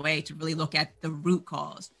profound way to really look at the root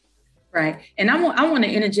cause. Right. And I want to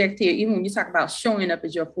interject here, even when you talk about showing up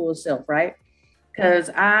as your full self, right? Because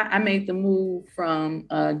I made the move from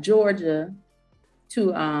Georgia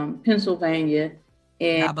to Pennsylvania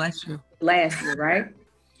and God bless you. Last year, right?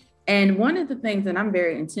 And one of the things that I'm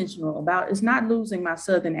very intentional about is not losing my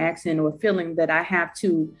Southern accent or feeling that I have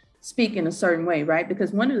to speak in a certain way, right?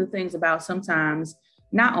 Because one of the things about sometimes,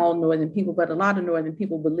 not all Northern people, but a lot of Northern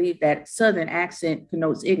people believe that Southern accent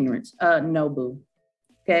connotes ignorance. No, boo.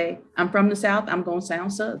 Okay. I'm from the South. I'm going to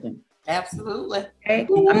sound Southern. Absolutely. Okay?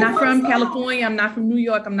 I'm not from California. I'm not from New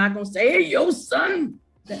York. I'm not going to say, hey, yo, son.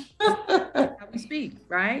 That's how we speak,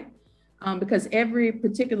 right? Because every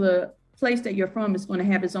particular place that you're from is going to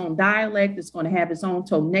have its own dialect. It's going to have its own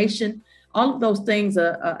tonation. All of those things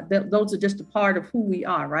those are just a part of who we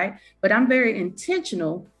are, right? But I'm very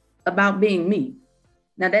intentional about being me.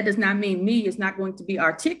 Now, that does not mean me is not going to be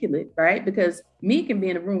articulate, right? Because me can be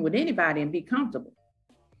in a room with anybody and be comfortable.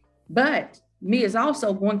 But me is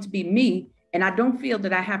also going to be me, and I don't feel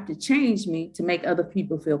that I have to change me to make other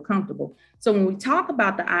people feel comfortable. So when we talk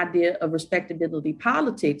about the idea of respectability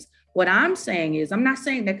politics, what I'm saying is, I'm not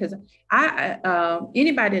saying that because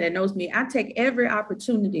anybody that knows me, I take every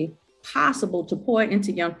opportunity possible to pour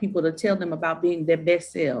into young people to tell them about being their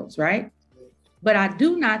best selves, right? But I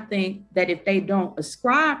do not think that if they don't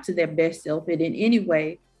ascribe to their best self, it in any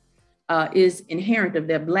way is inherent of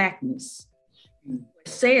their Blackness,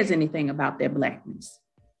 says anything about their Blackness.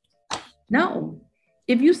 No.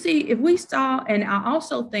 If we saw, and I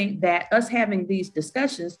also think that us having these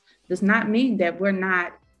discussions does not mean that we're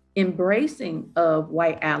not embracing of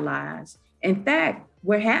white allies. In fact,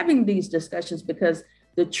 we're having these discussions because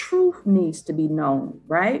the truth needs to be known,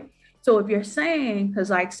 right? So if you're saying, because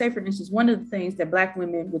like, say, for instance, one of the things that Black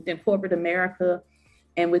women within corporate America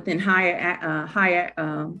and within higher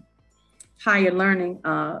learning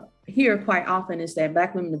hear quite often is that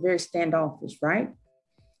Black women are very standoffish, right?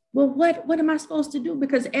 Well, what am I supposed to do?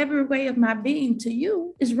 Because every way of my being to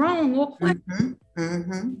you is wrong or questionable. Mm-hmm.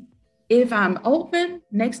 Mm-hmm. If I'm open,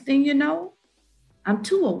 next thing you know, I'm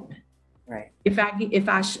too open. Right. If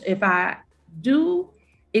I do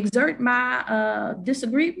exert my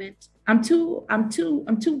disagreement, I'm too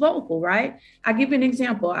vocal, right? I'll give you an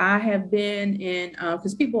example. I have been in,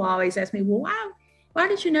 because people always ask me, well, why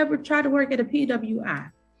did you never try to work at a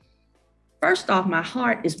PWI? First off, my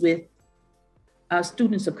heart is with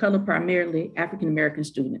students of color, primarily African-American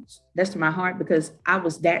students. That's my heart because I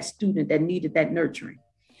was that student that needed that nurturing.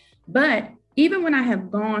 But even when I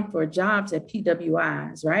have gone for jobs at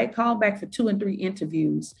PWIs, right, called back for 2 and 3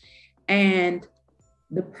 interviews, and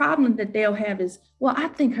the problem that they'll have is, well, I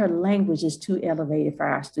think her language is too elevated for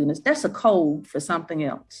our students. That's a code for something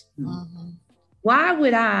else. Mm-hmm. Why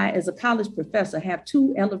would I, as a college professor, have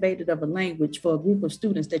too elevated of a language for a group of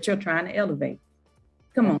students that you're trying to elevate?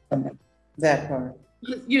 Come on. That part.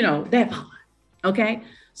 You know, that part. Okay.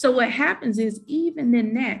 So what happens is, even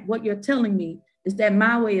in that, what you're telling me is that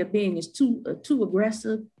my way of being is too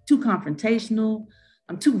aggressive, too confrontational,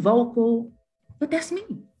 I'm too vocal, but that's me.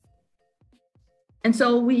 And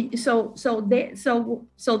so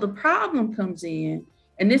so the problem comes in,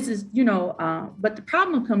 and this is, you know, but the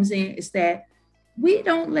problem comes in is that we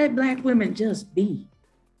don't let Black women just be.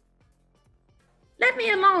 Let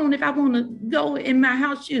me alone if I want to go in my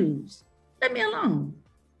house shoes. Let me alone.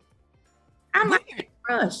 I'm like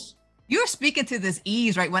a rush. You're speaking to this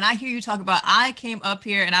ease, right? When I hear you talk about, I came up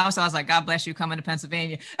here and I was like, God bless you coming to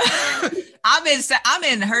Pennsylvania. I'm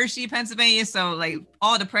in Hershey, Pennsylvania. So like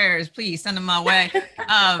all the prayers, please send them my way.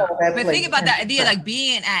 But think about that idea, like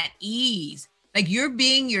being at ease, like you're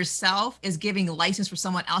being yourself is giving license for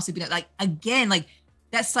someone else to be like, again, like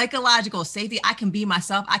that psychological safety. I can be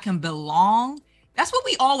myself. I can belong. That's what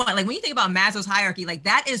we all want. Like when you think about Maslow's hierarchy, like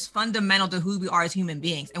that is fundamental to who we are as human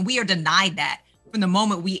beings. And we are denied that from the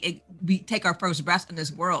moment we take our first breath in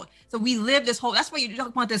this world. So we live this whole, that's why you talk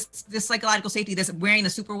about this psychological safety, this wearing the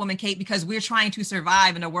Superwoman cape, because we're trying to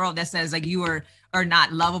survive in a world that says like you are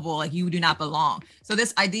not lovable, like you do not belong. So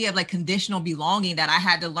this idea of like conditional belonging that I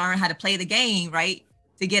had to learn how to play the game, right,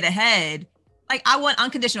 to get ahead. Like I want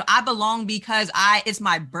unconditional, I belong because it's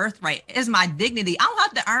my birthright, it's my dignity. I don't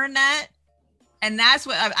have to earn that. And that's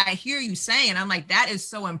what I hear you saying. I'm like, that is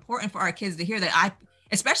so important for our kids to hear that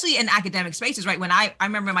especially in academic spaces, right? When I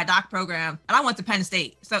remember my doc program, and I went to Penn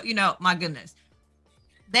State. So, you know, my goodness.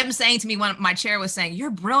 Them saying to me, my chair was saying, you're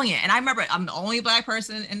brilliant. And I remember I'm the only Black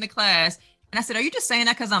person in the class. And I said, are you just saying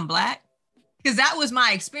that because I'm Black? Because that was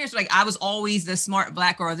my experience. Like I was always the smart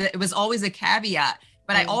Black girl. It was always a caveat.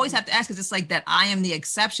 But I always have to ask, because it's like that I am the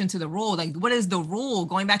exception to the rule. Like, what is the rule?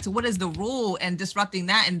 Going back to what is the rule and disrupting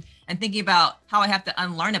that and thinking about how I have to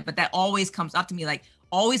unlearn it. But that always comes up to me, like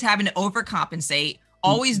always having to overcompensate,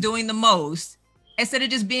 always doing the most instead of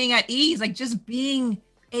just being at ease. Like just being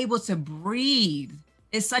able to breathe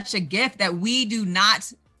is such a gift that we do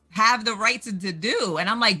not have the right to do. And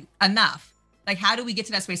I'm like, enough. Like, how do we get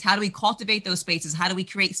to that space? How do we cultivate those spaces? How do we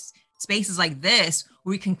create spaces like this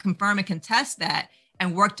where we can confirm and contest that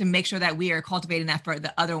and work to make sure that we are cultivating that for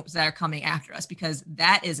the others that are coming after us? Because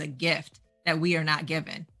that is a gift that we are not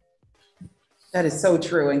given. That is so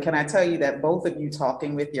true. And can I tell you that both of you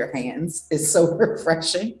talking with your hands is so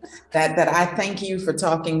refreshing, that I thank you for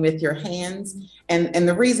talking with your hands. And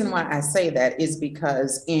the reason why I say that is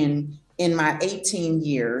because in my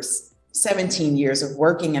 17 years of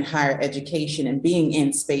working in higher education and being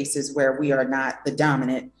in spaces where we are not the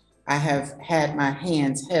dominant, I have had my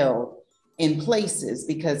hands held in places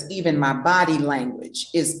because even my body language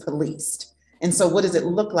is policed. And so what does it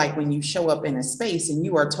look like when you show up in a space and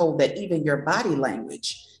you are told that even your body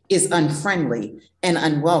language is unfriendly and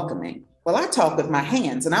unwelcoming? Well, I talk with my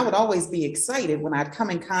hands, and I would always be excited when I'd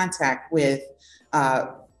come in contact with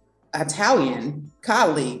Italian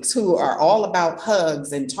colleagues who are all about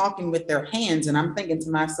hugs and talking with their hands. And I'm thinking to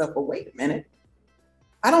myself, well, wait a minute.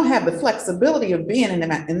 I don't have the flexibility of being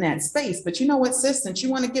in that space, but you know what, sis, since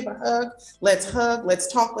you want to give a hug,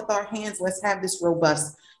 let's talk with our hands, let's have this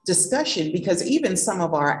robust discussion, because even some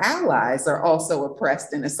of our allies are also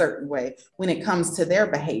oppressed in a certain way when it comes to their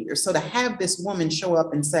behavior. So to have this woman show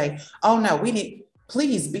up and say, oh no,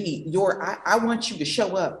 please be I want you to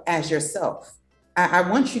show up as yourself. I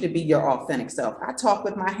want you to be your authentic self. I talk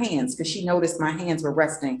with my hands because she noticed my hands were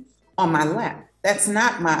resting on my lap. That's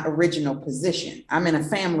not my original position. I'm in a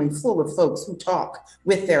family full of folks who talk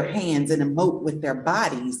with their hands and emote with their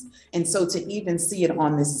bodies. And so to even see it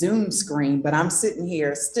on this Zoom screen, but I'm sitting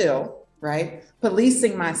here still, right,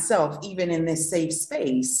 policing myself even in this safe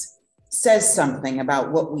space says something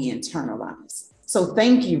about what we internalize. So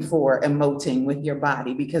thank you for emoting with your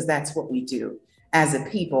body, because that's what we do as a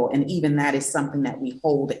people. And even that is something that we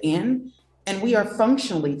hold in. And we are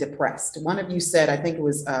functionally depressed. One of you said, I think it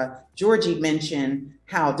was Georgene mentioned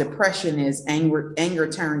how depression is anger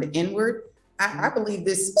turned inward. I believe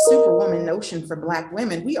this Superwoman notion for Black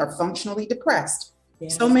women, we are functionally depressed.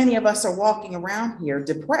 Yes. So many of us are walking around here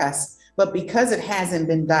depressed, but because it hasn't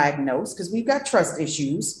been diagnosed, because we've got trust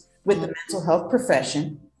issues with the mental health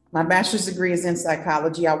profession. My bachelor's degree is in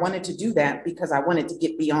psychology. I wanted to do that because I wanted to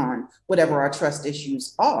get beyond whatever our trust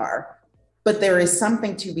issues are. But there is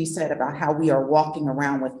something to be said about how we are walking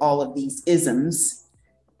around with all of these isms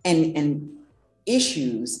and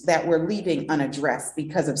issues that we're leaving unaddressed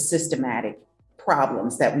because of systematic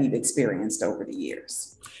problems that we've experienced over the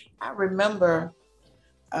years. I remember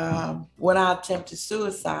when I attempted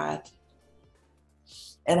suicide,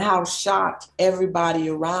 and how shocked everybody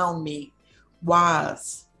around me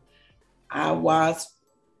was. I was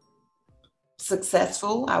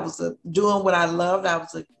successful. I was doing what I loved. I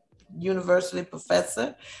was a university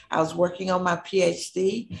professor. I was working on my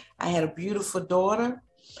PhD. I had a beautiful daughter.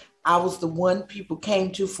 I was the one people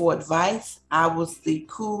came to for advice. I was the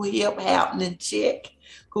cool, hip, happening chick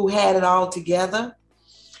who had it all together.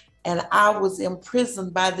 And I was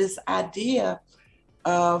imprisoned by this idea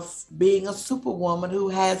of being a superwoman who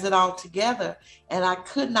has it all together. And I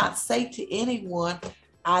could not say to anyone,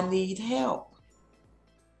 I need help.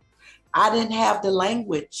 I didn't have the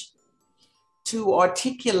language to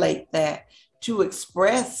articulate that, to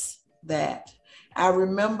express that. I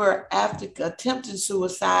remember after attempting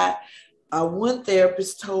suicide, one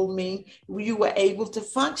therapist told me, you were able to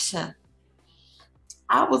function.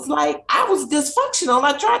 I was like, I was dysfunctional.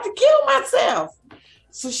 I tried to kill myself.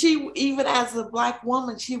 So she, even as a Black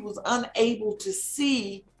woman, she was unable to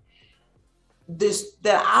see this,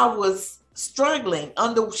 that I was struggling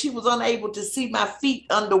she was unable to see my feet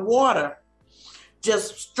underwater,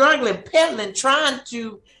 just struggling, pedaling, trying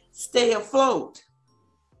to stay afloat.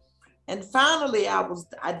 And finally, I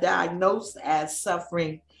diagnosed as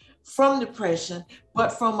suffering from depression,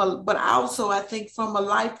 but also I think from a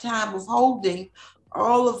lifetime of holding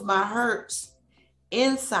all of my hurts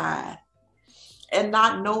inside and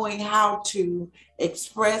not knowing how to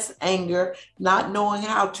express anger, not knowing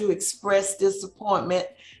how to express disappointment,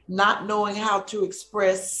 not knowing how to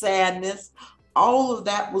express sadness. All of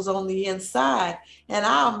that was on the inside. And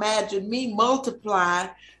I imagine me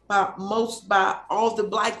multiplied by all the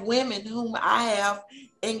Black women whom I have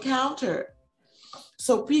encountered.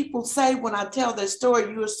 So people say when I tell their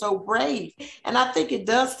story, you are so brave. And I think it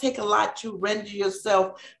does take a lot to render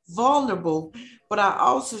yourself vulnerable. But I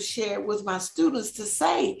also share with my students to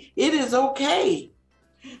say, it is okay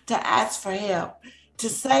to ask for help, to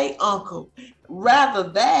say uncle, rather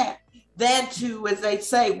than to, as they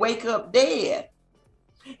say, wake up dead.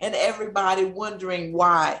 And everybody wondering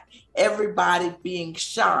why, everybody being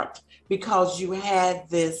shocked because you had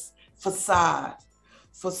this facade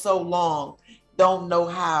for so long. You don't know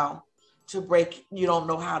how to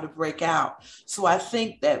break out. So I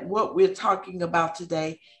think that what we're talking about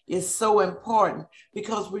today is so important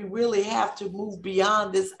because we really have to move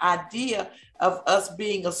beyond this idea of us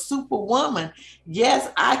being a superwoman.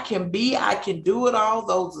 Yes, I can do it all.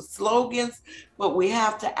 Those are slogans, but we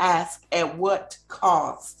have to ask at what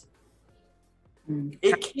cost?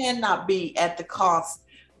 It cannot be at the cost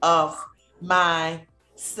of my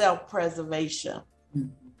self-preservation.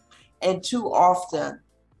 And too often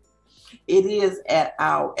it is at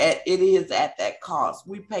that cost.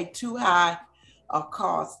 We pay too high a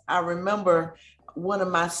cost. I remember one of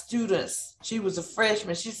my students, she was a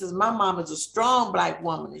freshman. She says, my mom is a strong Black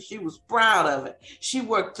woman, and she was proud of it. She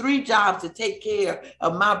worked 3 jobs to take care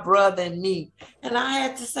of my brother and me. And I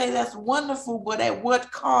had to say, that's wonderful, but at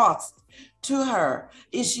what cost to her?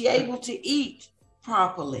 Is she able to eat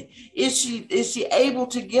properly? Is she able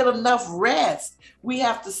to get enough rest? We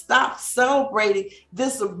have to stop celebrating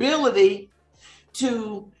this ability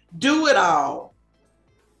to do it all,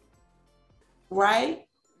 right?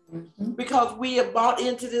 Mm-hmm. Because we have bought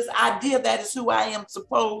into this idea that is who I am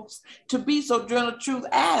supposed to be. So during the truth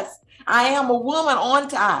asks, I am a woman,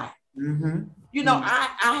 aren't I? Mm-hmm. You know,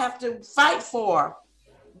 mm-hmm. I have to fight for,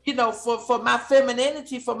 for my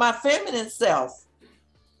femininity, for my feminine self.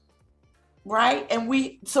 Right?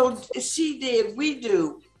 And so she did, we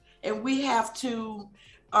do. And we have to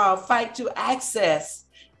fight to access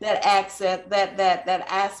that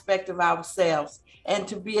aspect of ourselves and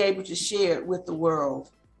to be able to share it with the world.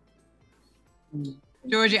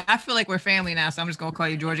 Georgie, I feel like we're family now, so I'm just going to call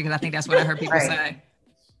you Georgie because I think that's what I heard people say.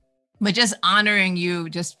 But just honoring you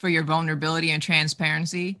just for your vulnerability and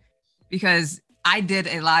transparency, because I did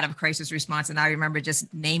a lot of crisis response, and I remember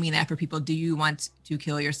just naming that for people. Do you want to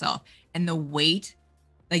kill yourself? And the weight,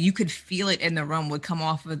 like you could feel it in the room, would come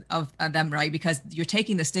off of them, right? Because you're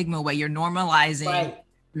taking the stigma away. You're normalizing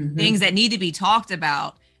things that need to be talked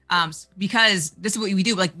about. Because this is what we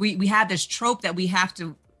do. Like we have this trope that we have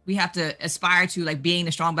to aspire to, like being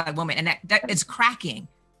the strong Black woman, and that it's cracking.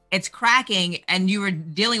 It's cracking, and you were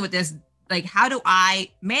dealing with this. Like, how do I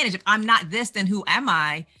manage? If I'm not this, then who am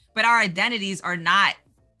I? But our identities are not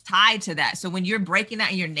tied to that. So when you're breaking that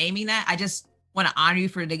and you're naming that, I just want to honor you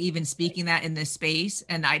for even speaking that in this space.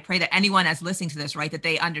 And I pray that anyone that's listening to this, right, that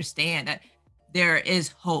they understand that there is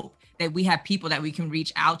hope, that we have people that we can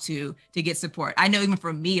reach out to get support. I know even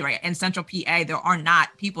for me, right, in Central PA, there are not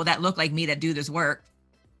people that look like me that do this work.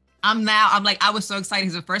 I was so excited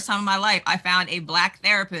because the first time in my life, I found a Black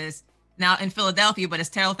therapist now in Philadelphia, but it's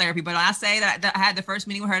tarot therapy. But I say that I had the first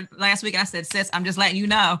meeting with her last week, and I said, sis, I'm just letting you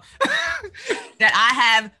know that I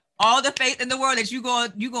have all the faith in the world that you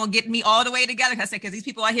gonna get me all the way together. I said, because these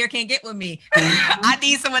people out here can't get with me. I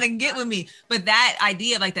need someone to get with me. But that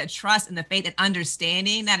idea of like that trust and the faith and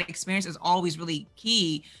understanding that experience is always really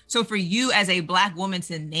key. So for you as a Black woman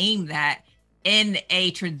to name that in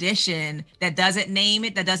a tradition that doesn't name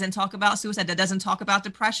it, that doesn't talk about suicide, that doesn't talk about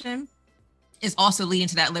depression, is also leading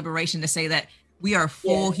to that liberation to say that we are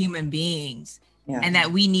full human beings and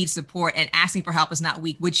that we need support, and asking for help is not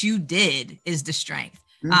weak. What you did is the strength.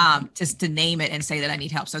 Just to name it and say that I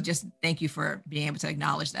need help. So just thank you for being able to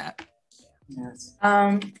acknowledge that. Yes.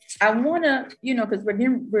 I want to, because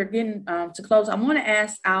we're getting to close. I want to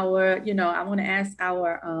ask our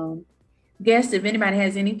guests if anybody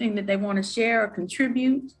has anything that they want to share or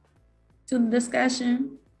contribute to the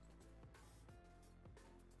discussion.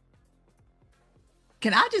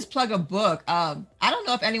 Can I just plug a book? I don't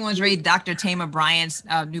know if anyone's read Dr. Tamar Bryant's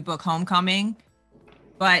new book, Homecoming.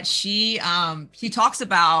 But she talks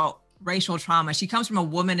about racial trauma. She comes from a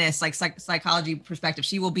womanist psychology perspective.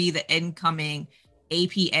 She will be the incoming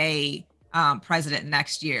APA president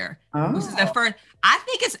next year. Oh. This is the first. I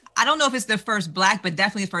don't know if it's the first Black, but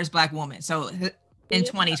definitely the first Black woman. So in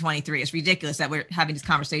 2023, it's ridiculous that we're having these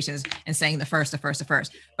conversations and saying the first.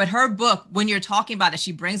 But her book, when you're talking about it,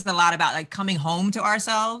 she brings a lot about like coming home to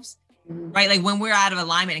ourselves, right? Like when we're out of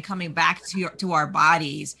alignment and coming back to our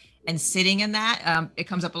bodies. And sitting in that, it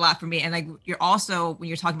comes up a lot for me. And like you're also, when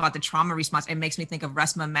you're talking about the trauma response, it makes me think of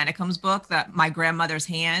Resmaa Menakem's book, that My Grandmother's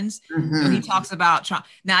Hands. So he talks about trauma.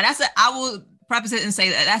 Now I will preface it and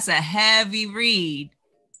say that that's a heavy read,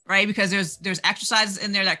 right? Because there's exercises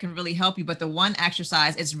in there that can really help you. But the one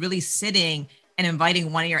exercise is really sitting and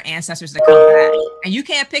inviting one of your ancestors to come back. And you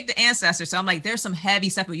can't pick the ancestor. So I'm like, there's some heavy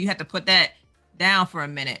stuff, but you have to put that down for a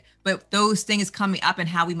minute. But those things coming up and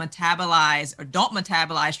how we metabolize or don't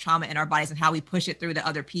metabolize trauma in our bodies and how we push it through to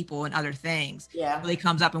other people and other things really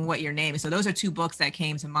comes up in what you're naming. So those are two books that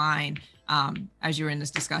came to mind as you were in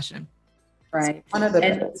this discussion. Right. One of the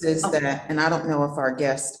places that, and I don't know if our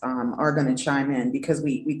guests are going to chime in because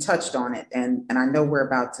we touched on it, and I know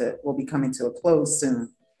we'll be coming to a close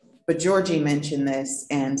soon. But Georgene mentioned this,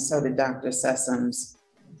 and so did Dr. Sessoms.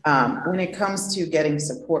 When it comes to getting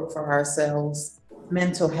support for ourselves,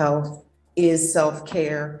 mental health is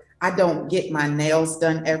self-care. I don't get my nails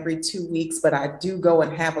done every 2 weeks, but I do go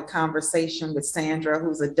and have a conversation with Sandra,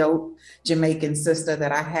 who's a dope Jamaican sister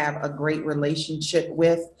that I have a great relationship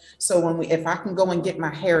with. So if I can go and get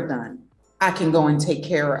my hair done, I can go and take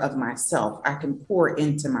care of myself. I can pour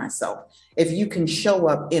into myself. If you can show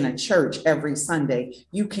up in a church every Sunday,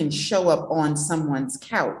 you can show up on someone's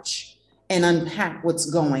couch and unpack what's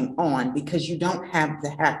going on, because you don't have to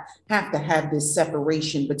have this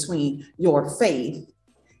separation between your faith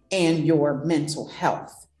and your mental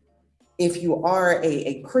health. If you are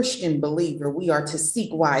a Christian believer, we are to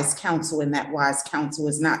seek wise counsel, and that wise counsel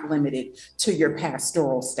is not limited to your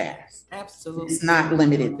pastoral staff. Absolutely. It's not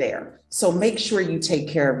limited there. So make sure you take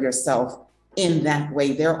care of yourself in that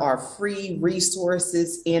way. There are free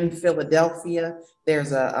resources in Philadelphia.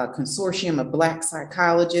 There's a consortium of Black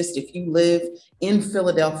psychologists. If you live in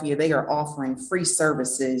Philadelphia, they are offering free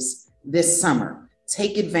services this summer.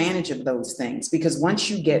 Take advantage of those things, because once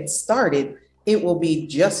you get started, it will be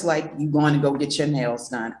just like you going to go get your nails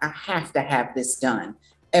done. I have to have this done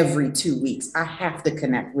every 2 weeks. I have to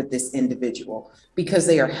connect with this individual because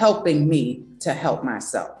they are helping me to help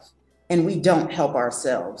myself. And we don't help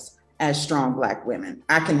ourselves as strong Black women.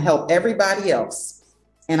 I can help everybody else,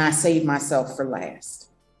 and I save myself for last.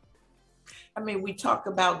 I mean, we talk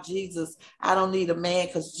about Jesus. I don't need a man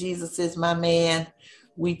because Jesus is my man.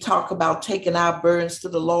 We talk about taking our burdens to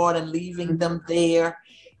the Lord and leaving them there.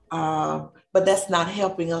 But that's not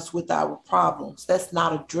helping us with our problems. That's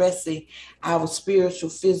not addressing our spiritual,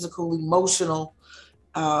 physical, emotional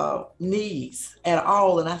needs at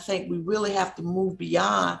all. And I think we really have to move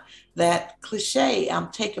beyond that cliche, I'm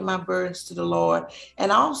taking my burdens to the Lord. And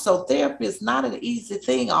also, therapy is not an easy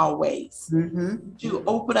thing always. To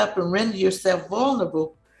open up and render yourself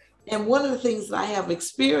vulnerable. And one of the things that I have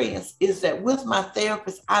experienced is that with my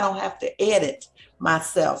therapist, I don't have to edit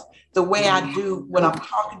myself the way I do when I'm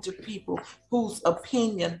talking to people whose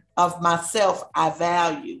opinion of myself I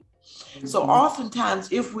value. So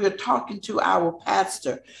oftentimes, if we're talking to our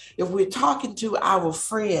pastor, if we're talking to our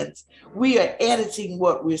friends, we are editing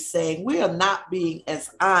what we're saying. We are not being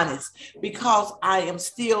as honest, because I am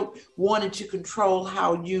still wanting to control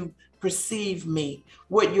how you perceive me,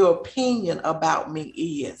 what your opinion about me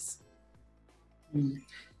is.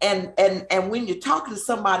 And when you're talking to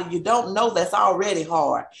somebody you don't know, that's already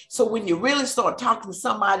hard. So when you really start talking to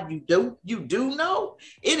somebody you do know,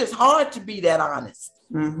 it is hard to be that honest.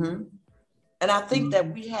 Mm-hmm. And I think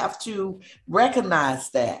that we have to recognize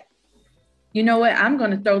that. You know what? I'm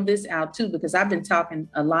going to throw this out too, because I've been talking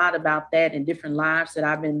a lot about that in different lives that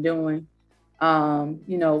I've been doing,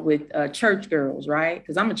 with church girls, right?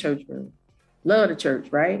 Because I'm a church girl, love the church,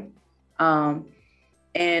 right? I'm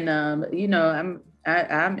in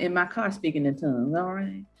my car speaking in tongues, all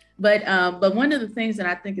right? But one of the things that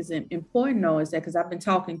I think is important though is that, because I've been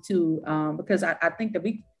talking to, because I think that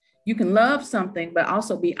you can love something, but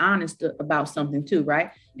also be honest about something too,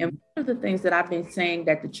 right? And one of the things that I've been saying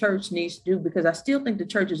that the church needs to do, because I still think the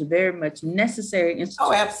church is a very much necessary institution.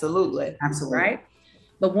 Oh, absolutely. Absolutely. Right?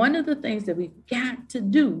 But one of the things that we've got to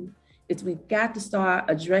do is we've got to start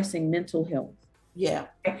addressing mental health. Yeah.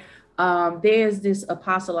 There's this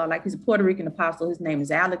apostle, he's a Puerto Rican apostle. His name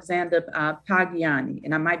is Alexander Pagiani,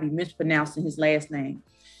 and I might be mispronouncing his last name.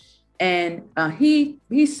 And he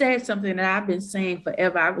said something that I've been saying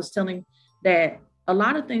forever. I was telling that a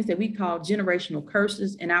lot of things that we call generational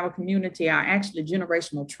curses in our community are actually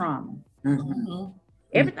generational trauma. Mm-hmm.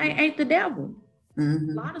 Everything ain't the devil.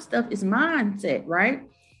 Mm-hmm. A lot of stuff is mindset, right?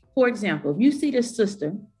 For example, if you see this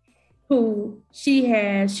sister who she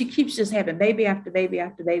keeps just having baby after baby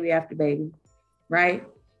after baby after baby, right?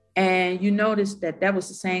 And you notice that was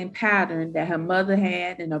the same pattern that her mother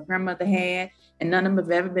had and her grandmother had, and none of them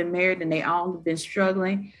have ever been married and they all have been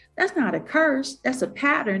struggling. That's not a curse. That's a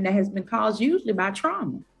pattern that has been caused usually by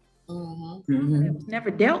trauma. Mm-hmm. Mm-hmm. It was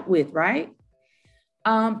never dealt with, right?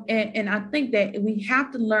 And I think that we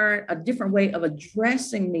have to learn a different way of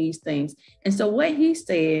addressing these things. And so what he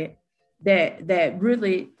said that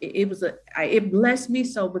really, it blessed me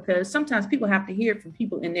so, because sometimes people have to hear it from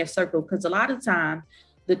people in their circle, because a lot of times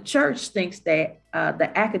the church thinks that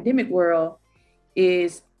the academic world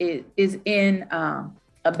is in a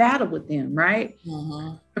battle with them, right?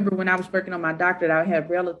 Mm-hmm. Remember when I was working on my doctorate, I had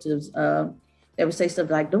relatives that would say stuff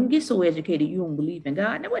like, "Don't get so educated you don't believe in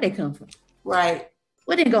God." Now where they come from? Right.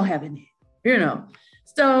 What they gonna have in it,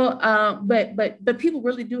 So, but people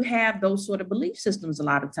really do have those sort of belief systems a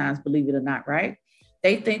lot of times, believe it or not, right?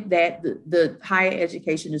 They think that the higher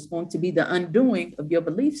education is going to be the undoing of your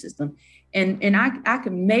belief system. And I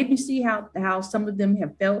can maybe see how some of them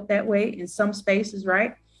have felt that way in some spaces,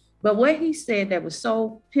 right? But what he said that was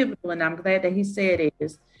so pivotal, and I'm glad that he said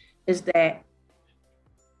is that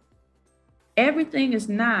everything is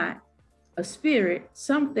not a spirit.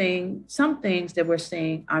 Some things that we're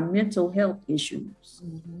seeing are mental health issues,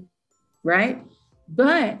 Mm-hmm. right?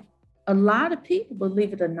 But a lot of people,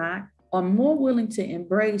 believe it or not, are more willing to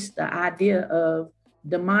embrace the idea of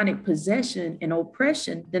demonic possession and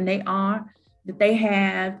oppression than they are that they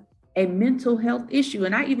have a mental health issue.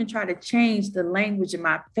 And I even try to change the language in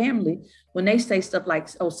my family when they say stuff like,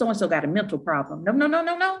 "Oh, so-and-so got a mental problem."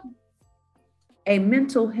 No. A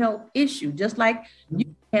mental health issue, just like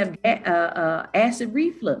you have acid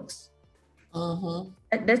reflux. Mm-hmm.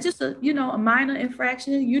 That's just a minor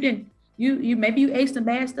infraction. You maybe you ate some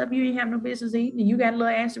bad stuff you didn't have no business eating, and you got a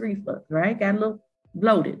little acid reflux, right? Got a little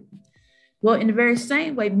bloated. Well, in the very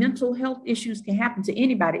same way, mental health issues can happen to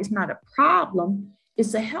anybody. It's not a problem,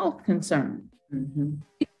 it's a health concern. Mm-hmm.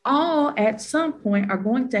 We all at some point are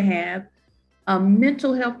going to have a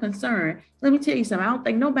mental health concern. Let me tell you something. I don't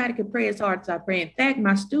think nobody can pray as hard as I pray. In fact,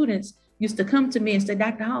 my students used to come to me and say,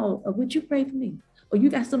 "Dr. Hall, would you pray for me? Or you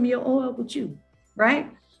got some of your oil with you," right?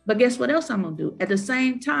 But guess what else I'm gonna do? At the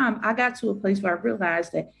same time, I got to a place where I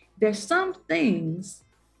realized that there's some things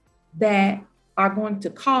that are going to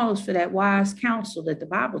cause for that wise counsel that the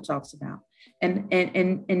Bible talks about. And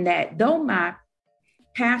that though my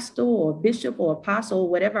pastor or bishop or apostle, or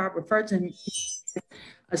whatever I refer to him,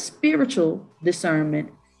 a spiritual discernment,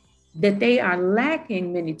 that they are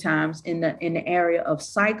lacking many times in the area of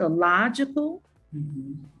psychological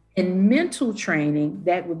Mm-hmm. and mental training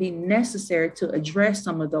that would be necessary to address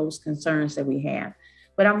some of those concerns that we have.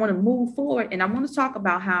 But I want to move forward, and I want to talk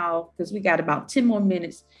about how, because we got about 10 more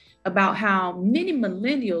minutes, about how many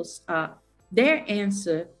millennials, their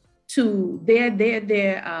answer to their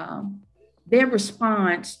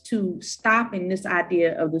response to stopping this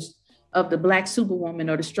idea of the Black Superwoman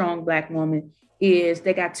or the strong Black woman is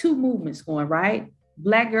they got two movements going, right?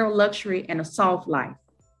 Black girl luxury and a soft life.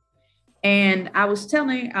 And I was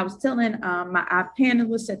telling our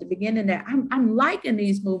panelists at the beginning that I'm liking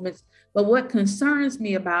these movements, but what concerns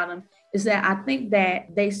me about them is that I think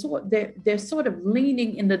that they're sort of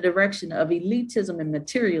leaning in the direction of elitism and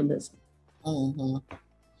materialism. Mm-hmm.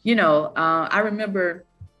 I remember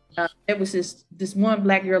there was this one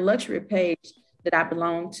Black girl luxury page that I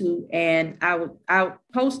belonged to, and I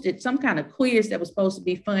posted some kind of quiz that was supposed to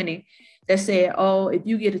be funny that said, oh, if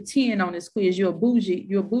you get a 10 on this quiz, you're a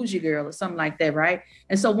bougie girl or something like that, right?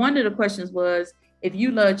 And so one of the questions was, if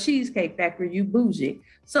you love Cheesecake Factory, you bougie.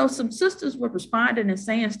 So some sisters were responding and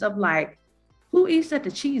saying stuff like, who eats at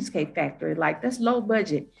the Cheesecake Factory? Like, that's low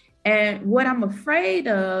budget. And what I'm afraid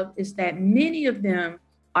of is that many of them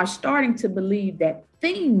are starting to believe that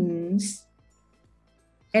things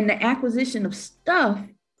and the acquisition of stuff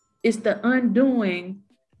is the undoing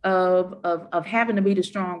of having to be the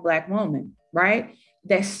strong Black woman, right?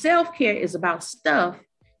 That self-care is about stuff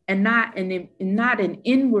and not an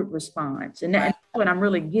inward response. And that's what I'm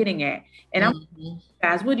really getting at. And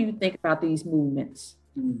guys, what do you think about these movements?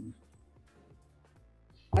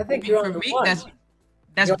 I think you're on the one.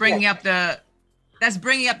 That's bringing up the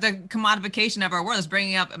commodification of our world. It's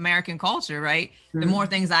bringing up American culture, right? The more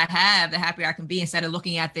things I have, the happier I can be, instead of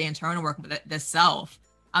looking at the internal work, the self.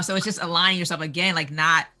 So it's just aligning yourself again, like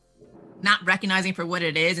not recognizing for what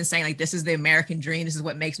it is and saying like, this is the American dream. This is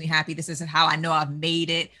what makes me happy. This is how I know I've made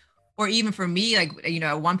it. Or even for me, like,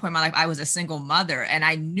 at one point in my life, I was a single mother, and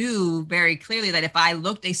I knew very clearly that if I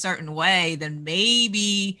looked a certain way, then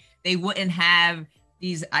maybe they wouldn't have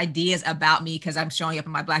these ideas about me because I'm showing up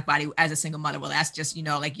in my Black body as a single mother. Well, that's just,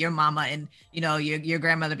 like your mama and, your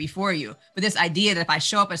grandmother before you. But this idea that if I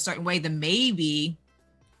show up a certain way, then maybe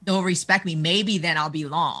they'll respect me. Maybe then I'll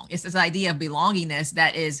belong. It's this idea of belongingness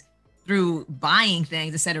that is through buying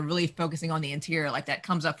things instead of really focusing on the interior. Like, that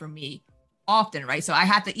comes up for me often, right? So I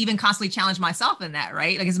have to even constantly challenge myself in that,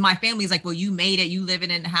 right? Like, as my family is like, well, you made it, you live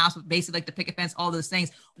in the house with basically like the picket fence, all those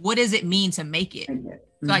things. What does it mean to make it?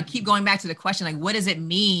 So I keep going back to the question, like, what does it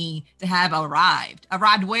mean to have arrived?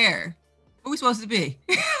 Arrived where? Where are we supposed to be?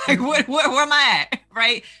 Like, where am I at?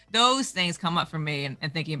 Right? Those things come up for me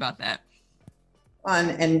and thinking about that.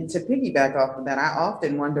 And to piggyback off of that, I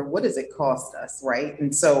often wonder, what does it cost us, right?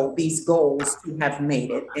 And so these goals, you have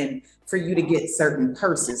made it, and for you to get certain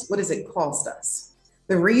purses, what does it cost us?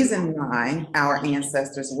 The reason why our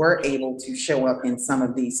ancestors were able to show up in some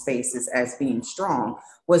of these spaces as being strong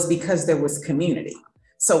was because there was community.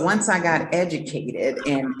 So once I got educated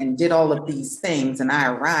and did all of these things and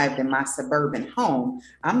I arrived in my suburban home,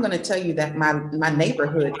 I'm going to tell you that my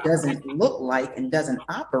neighborhood doesn't look like and doesn't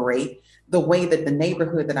operate the way that the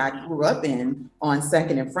neighborhood that I grew up in on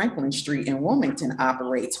 2nd and Franklin Street in Wilmington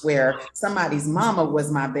operates, where somebody's mama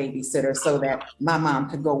was my babysitter so that my mom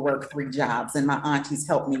could go work 3 jobs and my aunties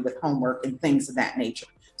helped me with homework and things of that nature.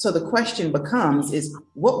 So the question becomes is,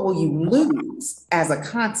 what will you lose as a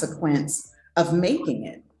consequence of making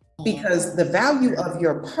it? Because the value of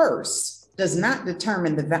your purse does not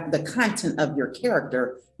determine the content of your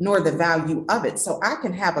character, nor the value of it. So I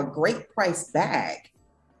can have a great price bag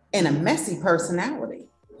and a messy personality.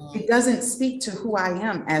 It doesn't speak to who I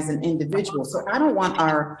am as an individual. So I don't want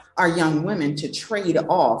our young women to trade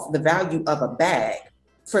off the value of a bag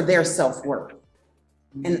for their self-worth.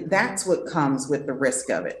 And that's what comes with the risk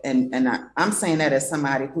of it. And I'm saying that as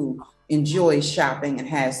somebody who enjoys shopping and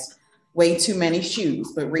has way too many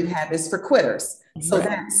shoes, but rehab is for quitters. So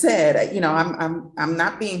that said, I'm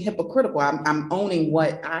not being hypocritical. I'm owning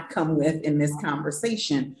what I come with in this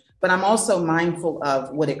conversation, but I'm also mindful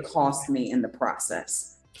of what it cost me in the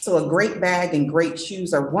process. So a great bag and great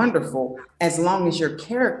shoes are wonderful as long as your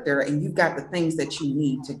character and you've got the things that you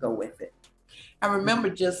need to go with it. I remember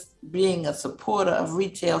just being a supporter of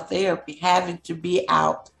retail therapy, having to be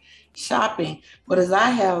out shopping. But as I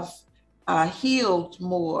have healed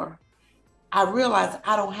more, I realized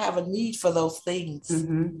I don't have a need for those things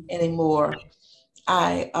anymore.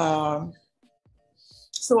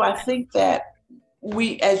 So I think that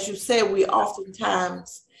we, as you said, we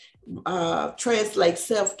oftentimes translate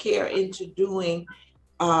self-care into doing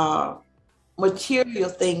material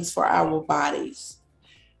things for our bodies,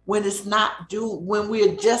 when it's not when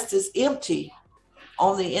we're just as empty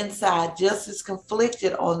on the inside, just as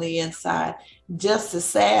conflicted on the inside, just as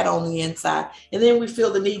sad on the inside. And then we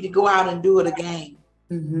feel the need to go out and do it again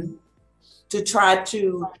to try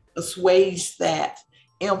to assuage that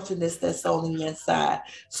emptiness that's on the inside.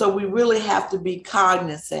 So we really have to be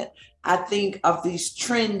cognizant, I think, of these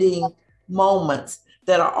trending moments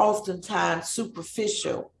that are oftentimes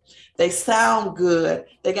superficial. They sound good,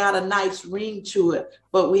 they got a nice ring to it,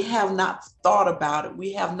 but we have not thought about it.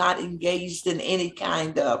 We have not engaged in any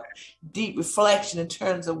kind of deep reflection in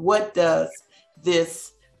terms of what does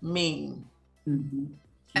this mean. And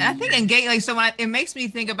I think engage, it makes me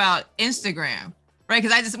think about Instagram, right?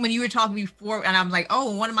 Because when you were talking before, and I'm like,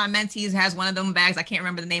 oh, one of my mentees has one of them bags. I can't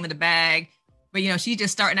remember the name of the bag, but she's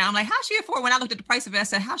just starting out. I'm like, how's she afford? When I looked at the price of it, I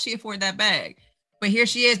said, how's she afford that bag? but here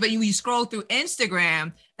she is. But when you scroll through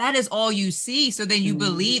Instagram, that is all you see. So then you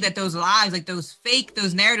believe that those lies, like those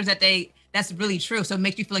narratives that's really true. So it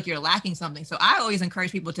makes you feel like you're lacking something. So I always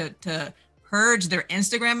encourage people to purge their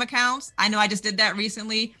Instagram accounts. I know I just did that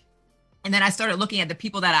recently. And then I started looking at the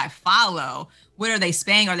people that I follow. What are they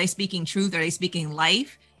saying? Are they speaking truth? Are they speaking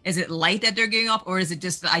life? Is it light that they're giving up, or is it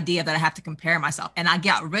just the idea that I have to compare myself? And I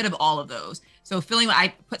got rid of all of those. So feeling like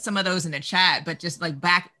I put some of those in the chat, but just like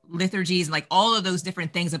back liturgies and like all of those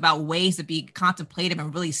different things about ways to be contemplative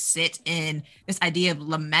and really sit in this idea of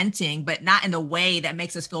lamenting, but not in the way that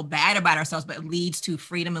makes us feel bad about ourselves, but leads to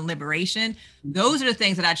freedom and liberation. Those are the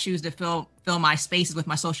things that I choose to fill my spaces with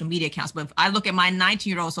my social media accounts. But if I look at my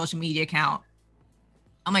 19-year-old social media account,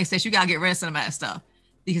 I'm like, sis, you gotta get rid of some of that stuff,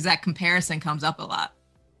 because that comparison comes up a lot.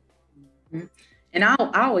 And I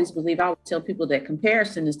always believe, I would tell people that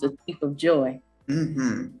comparison is the thief of joy.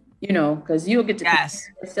 You know, because you'll get to compare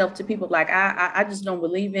yourself to people like, I just don't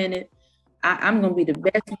believe in it. I'm gonna be the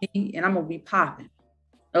best me, and I'm gonna be popping.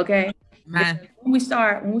 Okay. Man. When we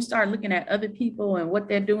start looking at other people and what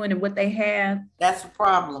they're doing and what they have, that's a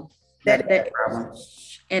problem. That problem.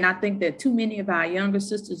 And I think that too many of our younger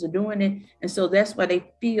sisters are doing it. And so that's why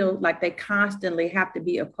they feel like they constantly have to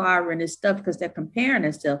be acquiring this stuff, because they're comparing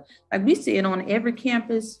themselves. Like we see it on every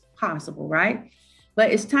campus possible, right?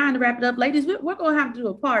 But it's time to wrap it up. Ladies, we're going to have to do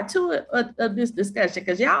a part 2 of this discussion,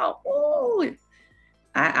 because y'all,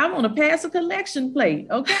 I want to pass a collection plate,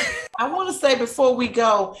 okay? I want to say before we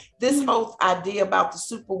go, this whole idea about the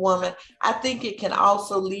Superwoman, I think it can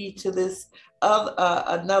also lead to this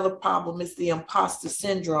another problem is the imposter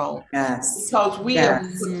syndrome. Yes. Because we are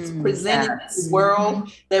presenting to the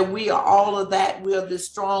world that we are all of that. We are this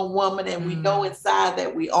strong woman, and we know inside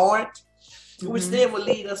that we aren't, which then will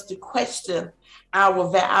lead us to question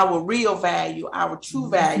our real value, our true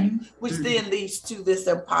value, which then leads to this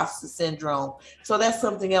imposter syndrome. So that's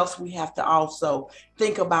something else we have to also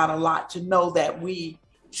think about a lot, to know that we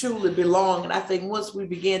truly belong. And I think once we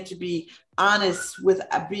begin to be honest with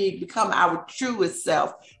become our truest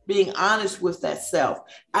self, being honest with that self,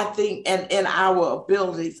 I think, and our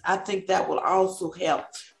abilities, I think that will also help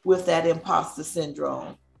with that imposter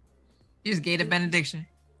syndrome. You just gave a benediction.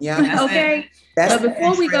 Yeah. Okay. But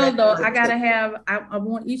before we go though, I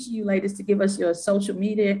want each of you ladies to give us your social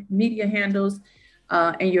media handles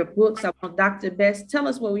and your books. I want Dr. Bess, tell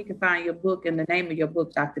us where we can find your book and the name of your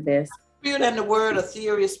book, Dr. Bess. Spirit and the Word, a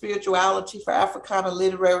theory of spirituality for Africana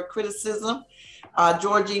literary criticism.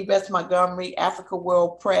 Georgene Bess Montgomery, Africa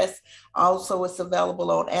World Press. Also, it's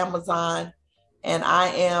available on Amazon. And I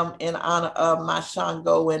am in honor of my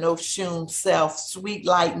Shango and Oshun self, Sweet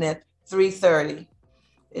Lightning 330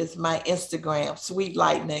 is my Instagram. Sweet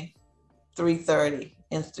Lightning 330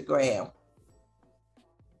 Instagram.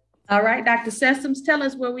 All right, Dr. Sessoms, tell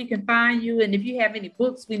us where we can find you, and if you have any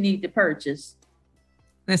books we need to purchase.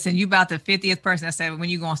 Listen, you about the 50th person that said when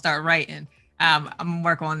you gonna start writing. I'm gonna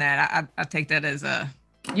work on that. I take that as a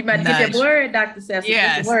you might get that word, Dr. Sessoms.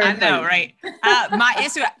 Yes, I know, right? My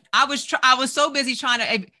Instagram. I was so busy trying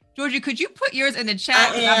to. Georgie, could you put yours in the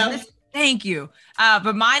chat? I am. Thank you.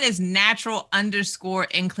 But mine is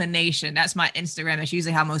natural_inclination. That's my Instagram. That's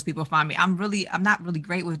usually how most people find me. I'm not really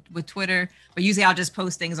great with Twitter, but usually I'll just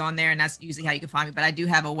post things on there, and that's usually how you can find me. But I do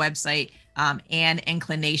have a website,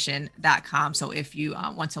 Inclination.com. So if you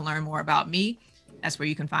want to learn more about me, that's where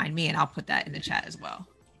you can find me, and I'll put that in the chat as well.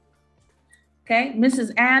 Okay,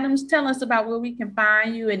 Mrs. Adams, tell us about where we can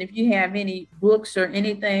find you, and if you have any books or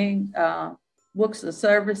anything, books or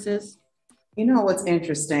services. You know what's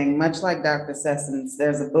interesting? Much like Dr. Sessoms,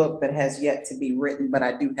 there's a book that has yet to be written, but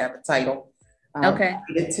I do have a title. Okay. I'll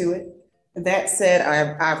get to it. That said,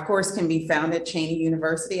 I of course can be found at Cheyney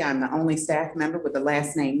University. I'm the only staff member with the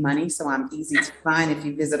last name Money, so I'm easy to find if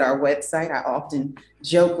you visit our website. I often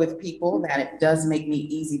joke with people that it does make me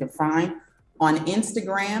easy to find. On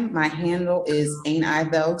Instagram, my handle is Ain't I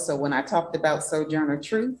Though. So when I talked about Sojourner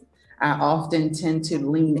Truth, I often tend to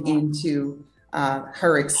lean into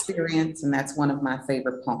her experience, and that's one of my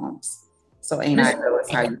favorite poems. So Ain't I Though is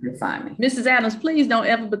how you can find me. Mrs. Adams, please don't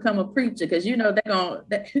ever become a preacher, because you know they're gonna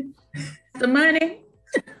the money.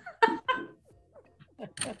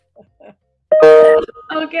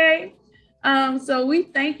 Okay. So we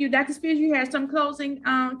thank you. Dr. Spears, you had some closing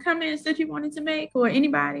comments that you wanted to make, or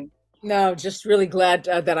anybody? No, just really glad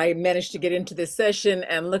that I managed to get into this session,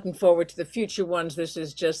 and looking forward to the future ones. This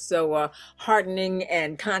is just so heartening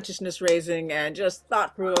and consciousness raising and just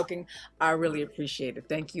thought provoking. I really appreciate it.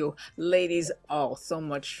 Thank you, ladies, all so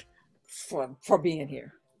much for being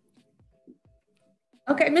here.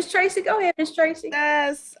 Okay, Miss Tracy, go ahead, Miss Tracy.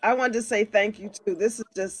 Yes, I wanted to say thank you too. This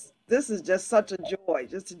is just such a joy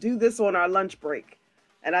just to do this on our lunch break.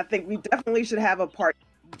 And I think we definitely should have a part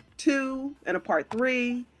 2 and a part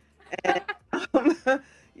 3. And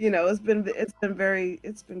it's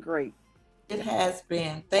been great. It has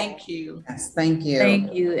been. Thank you. Yes, thank you.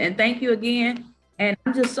 Thank you. And thank you again. And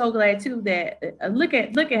I'm just so glad too that look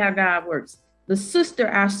at how God works. Our sister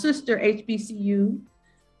HBCU,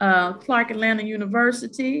 Clark Atlanta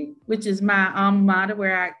University, which is my alma mater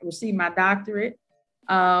where I received my doctorate.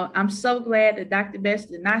 I'm so glad that Dr. Bess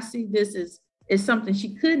did not see this as something she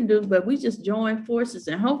couldn't do, but we just joined forces,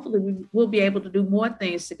 and hopefully we'll be able to do more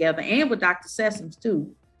things together, and with Dr. Sessoms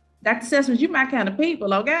too. Dr. Sessoms, you my kind of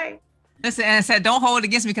people, okay? Listen, and I said, don't hold it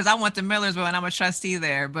against me because I went to Millersville and I'm a trustee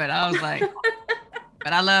there. But I was like,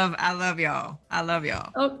 but I love y'all. I love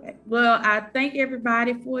y'all. Okay. Well, I thank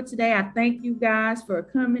everybody for today. I thank you guys for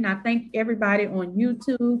coming. I thank everybody on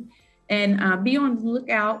YouTube, and be on the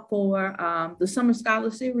lookout for the Summer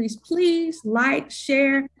Scholar Series. Please like,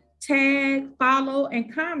 share, tag, follow,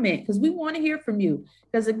 and comment, because we want to hear from you.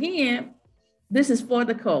 Because again, this is for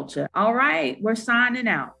the culture. All right, we're signing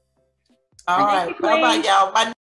out. All right. Bye-bye, y'all. Bye.